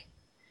 Okay,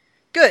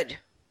 good.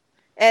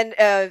 And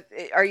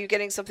are you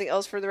getting something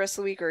else for the rest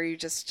of the week, or are you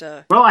just...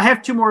 Well, I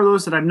have two more of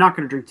those that I'm not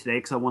going to drink today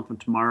because I want them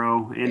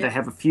tomorrow. And I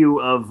have a few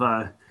of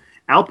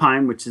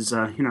Alpine, which is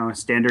a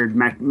standard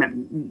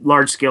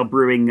large-scale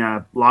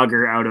brewing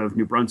lager out of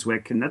New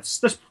Brunswick. And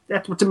that's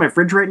what's in my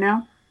fridge right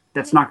now.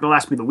 That's not going to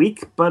last me the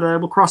week, but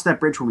we'll cross that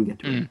bridge when we get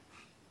to it.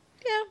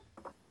 Yeah.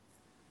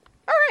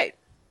 All right.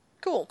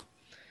 Cool.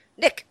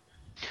 Nick.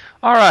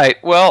 All right.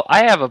 Well,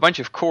 I have a bunch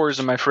of Coors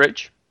in my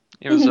fridge.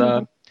 It was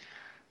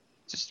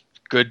just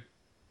good.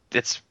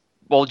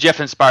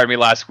 Jeff inspired me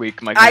last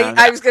week. I'm like,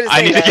 I was going to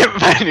say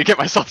I need to get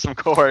myself some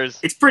Coors.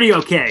 It's pretty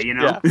okay,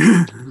 Yeah.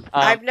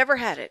 I've never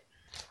had it.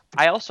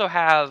 I also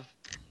have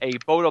a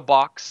Boda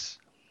box,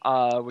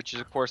 which is,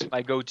 of course,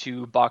 my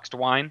go-to boxed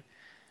wine.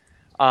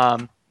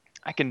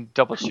 I can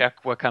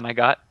double-check what kind I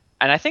got.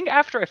 And I think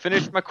after I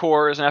finish my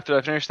Coors and after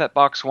I finish that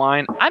boxed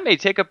wine, I may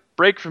take a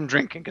break from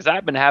drinking because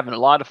I've been having a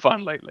lot of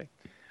fun lately.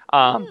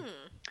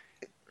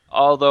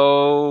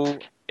 Although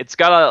it's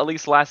got to at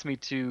least last me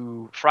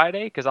to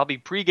Friday because I'll be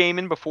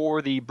pre-gaming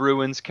before the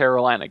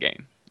Bruins-Carolina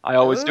game. I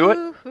always do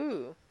it.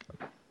 Ooh.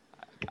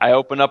 I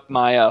open up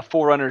my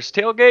Forerunners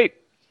tailgate,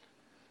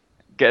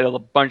 get a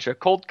bunch of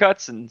cold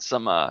cuts and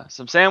some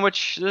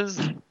sandwiches.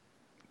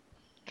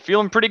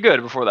 Feeling pretty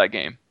good before that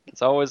game.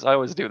 I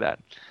always do that.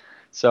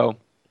 So,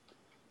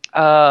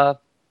 but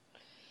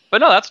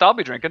no, that's what I'll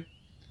be drinking.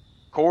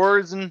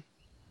 Coors and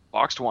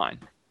boxed wine.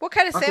 What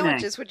kind of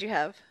sandwiches would you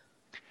have?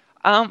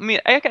 I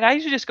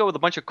usually just go with a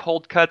bunch of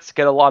cold cuts,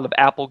 get a lot of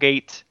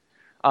Applegate,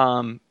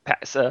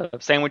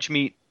 sandwich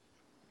meat.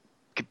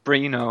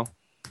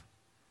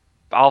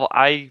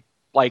 I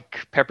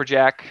like pepper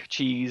jack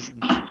cheese.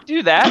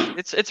 Do that.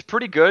 It's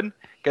pretty good.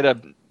 Get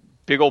a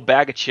big old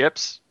bag of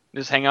chips.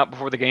 Just hang out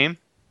before the game.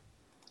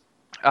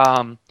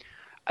 I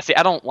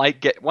don't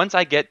like once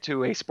I get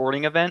to a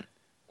sporting event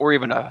or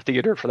even a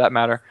theater for that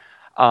matter.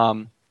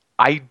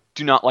 I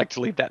do not like to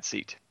leave that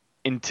seat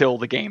until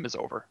the game is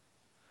over.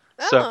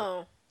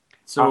 Oh.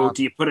 So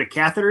do you put a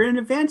catheter in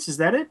advance? Is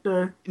that it?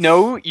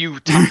 No,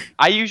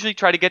 I usually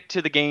try to get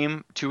to the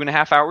game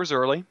 2.5 hours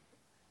early.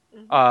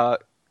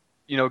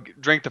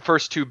 Drink the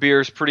first 2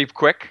 beers pretty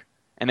quick,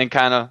 and then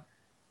kind of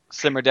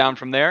simmer down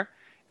from there.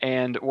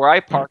 And where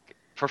I park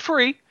for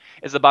free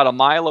is about a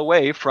mile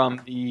away from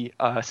the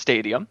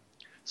stadium.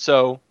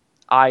 So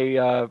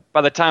by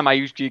the time I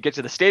usually get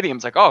to the stadium,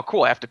 it's like, oh,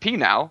 cool, I have to pee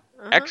now.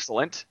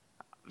 Excellent.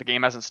 The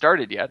game hasn't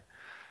started yet.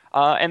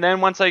 And then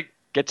once I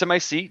get to my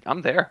seat,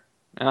 I'm there.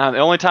 The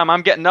only time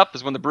I'm getting up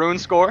is when the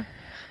Bruins score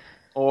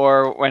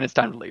or when it's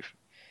time to leave.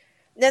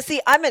 Now, see,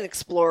 I'm an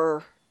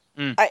explorer.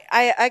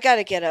 I got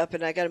to get up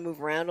and I got to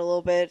move around a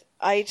little bit.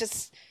 I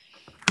got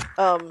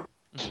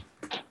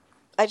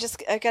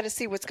to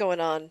see what's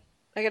going on.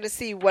 I got to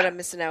see what I'm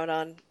missing out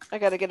on. I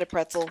got to get a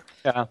pretzel.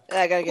 Yeah.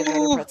 I got to get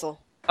another pretzel.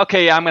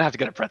 Okay, yeah, I'm going to have to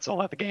get a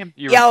pretzel at the game.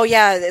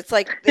 Yeah, it's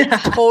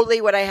totally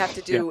what I have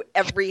to do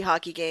every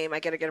hockey game. I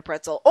got to get a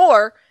pretzel.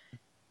 Or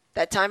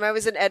that time I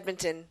was in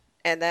Edmonton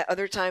and that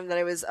other time that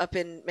I was up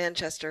in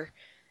Manchester,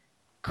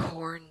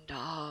 corn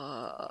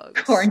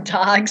dogs. Corn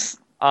dogs.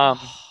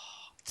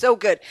 So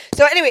good.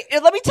 So anyway,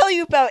 let me tell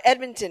you about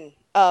Edmonton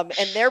and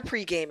their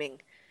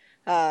pre-gaming.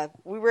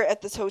 We were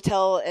at this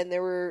hotel and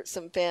there were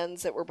some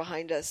fans that were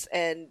behind us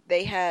and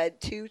they had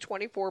 2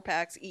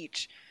 24-packs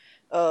each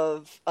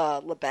of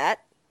Labatt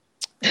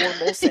or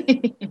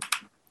Molson.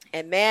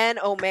 And man,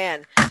 oh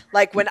man,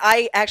 like when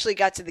I actually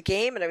got to the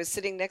game and I was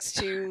sitting next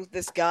to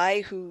this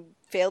guy who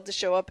failed to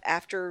show up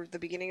after the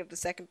beginning of the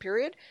second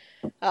period,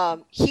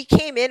 he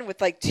came in with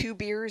like 2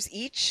 beers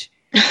each,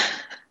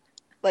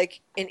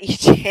 like in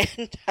each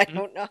hand. I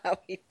don't know how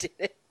he did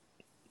it.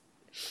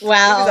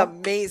 Wow. It was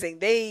amazing.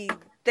 They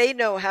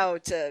know how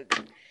to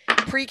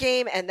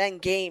pregame and then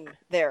game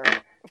there.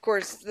 Of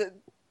course, the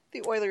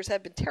Oilers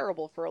have been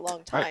terrible for a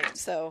long time. Right.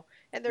 So,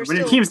 and they're when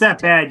still a team's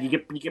that bad, you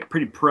get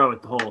pretty pro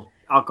at the whole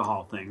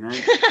alcohol thing,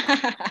 right?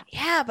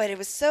 Yeah, but it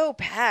was so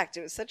packed.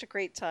 It was such a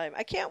great time.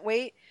 I can't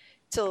wait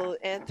till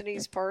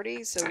Anthony's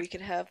party so we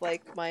can have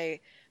like my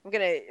I'm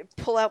gonna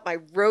pull out my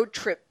road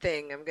trip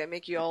thing. I'm gonna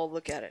make you all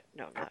look at it.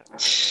 No, I'm not gonna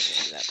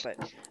do that,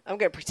 but I'm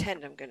gonna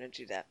pretend I'm gonna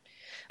do that.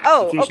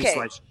 Oh, okay.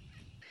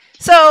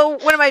 So,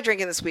 what am I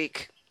drinking this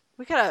week?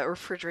 We got a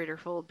refrigerator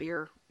full of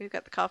beer. We've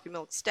got the coffee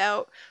milk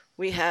stout.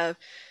 We have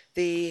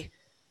the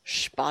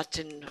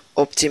Spaten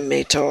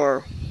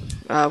Optimator,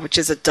 which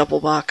is a double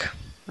bock,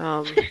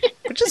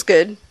 which is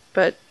good,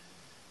 but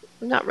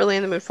I'm not really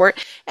in the mood for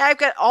it. And I've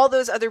got all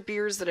those other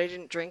beers that I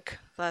didn't drink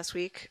last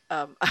week.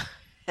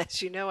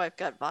 As you know, I've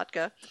got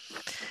vodka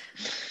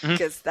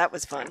because that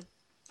was fun.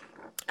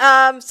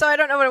 So I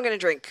don't know what I'm going to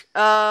drink.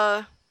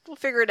 We'll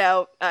figure it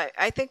out.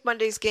 I think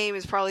Monday's game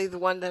is probably the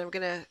one that I'm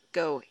going to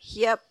go,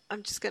 yep,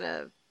 I'm just going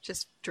to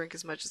just drink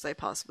as much as I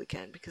possibly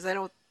can because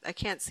I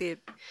can't see it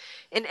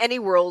in any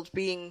world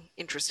being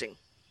interesting.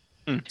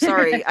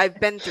 Sorry, I've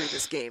been through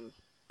this game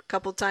a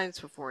couple times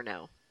before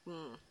now.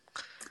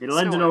 It'll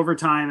end in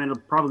overtime, and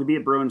it'll probably be a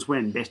Bruins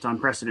win based on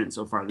precedent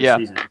so far this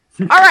season.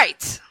 All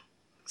right.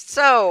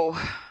 So,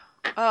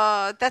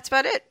 that's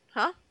about it,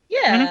 huh?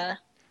 Yeah.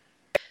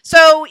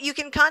 So you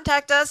can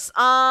contact us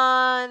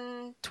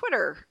on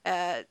Twitter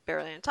at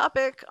Barely on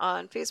Topic,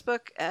 on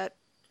Facebook at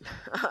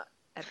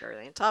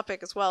Barely on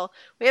Topic as well.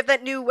 We have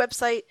that new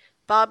website,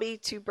 Bobby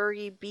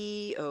Tubergy,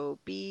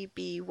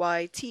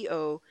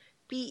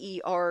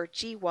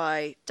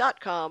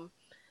 BobbyTobergy.com,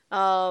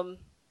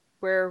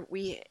 where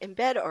we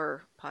embed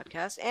our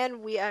podcast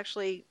and we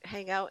actually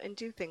hang out and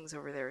do things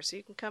over there. So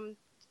you can come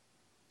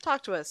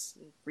talk to us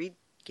and read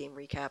game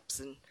recaps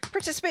and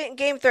participate in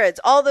game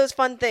threads, all those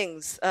fun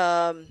things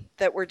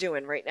that we're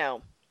doing right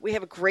now. We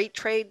have a great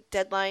trade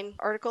deadline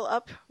article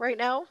up right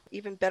now,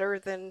 even better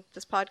than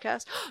this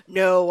podcast.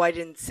 No, I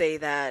didn't say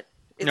that.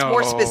 It's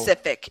more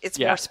specific. It's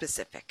more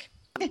specific.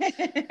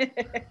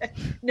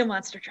 No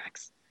monster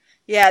trucks.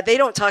 Yeah, they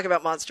don't talk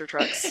about monster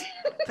trucks.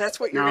 That's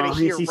what you're going to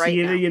hear right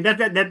now.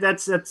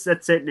 That's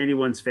it. And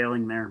anyone's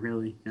failing there,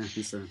 really. Yeah,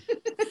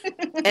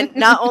 and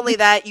not only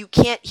that, you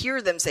can't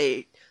hear them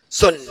say,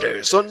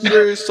 Sunday,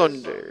 Sunday,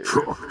 Sunday.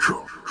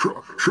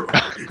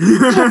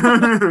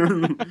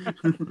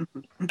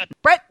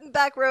 Brett and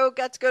Back Row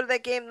got to go to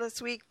that game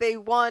this week. They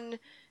won.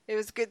 It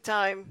was a good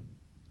time,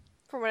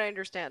 from what I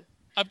understand.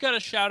 I've got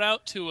a shout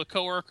out to a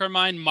coworker of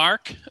mine,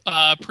 Mark.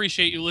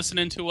 Appreciate you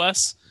listening to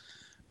us.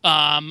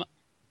 And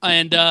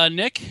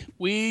Nick,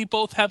 we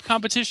both have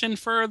competition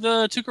for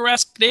the Tuukka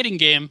Rask dating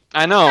game.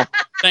 I know.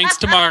 Thanks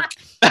to Mark.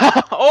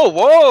 Oh,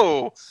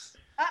 whoa!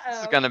 Uh-oh.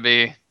 This is gonna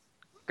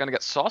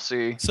get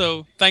saucy.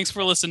 So thanks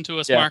for listening to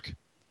us, Mark.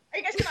 Are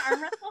you guys gonna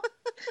arm wrestle?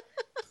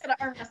 Gonna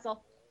arm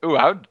wrestle. Ooh,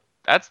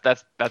 that's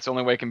the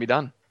only way it can be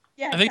done.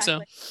 Yeah, I think so.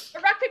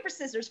 Or rock paper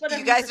scissors.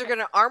 Whatever. You guys are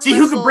gonna arm see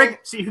wrestle.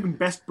 who can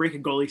best break a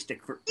goalie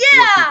stick for.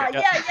 Yeah.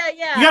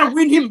 You gotta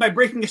win him by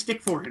breaking a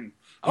stick for him.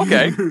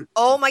 Okay.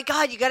 Oh my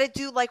God, you got to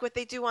do like what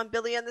they do on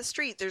Billy on the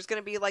Street. There's going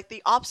to be like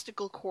the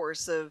obstacle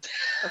course of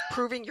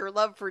proving your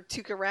love for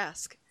Tuukka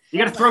Rask. You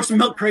got to throw some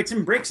milk crates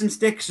and bricks and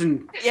sticks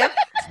and. Yep.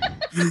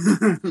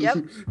 Yep.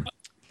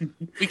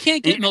 We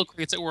can't get milk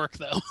crates at work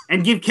though.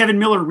 And give Kevin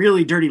Miller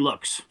really dirty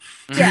looks.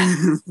 Yeah.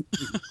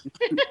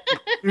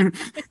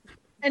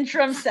 And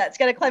drum sets.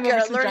 Got to climb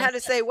over. Learn how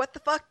to say "What the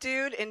fuck,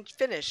 dude" and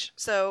finish.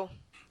 So.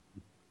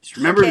 Just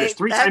remember, there's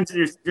three times.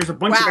 There's a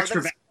bunch of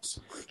extra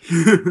vowels.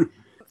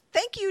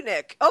 Thank you,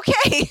 Nick.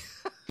 Okay.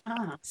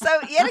 So,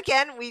 yet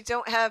again, we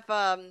don't have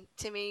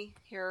Timmy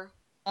here.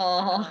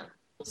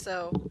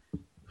 So,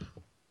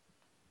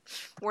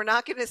 we're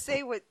not going to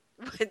say what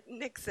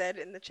Nick said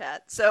in the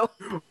chat. So,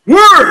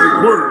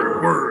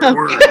 word.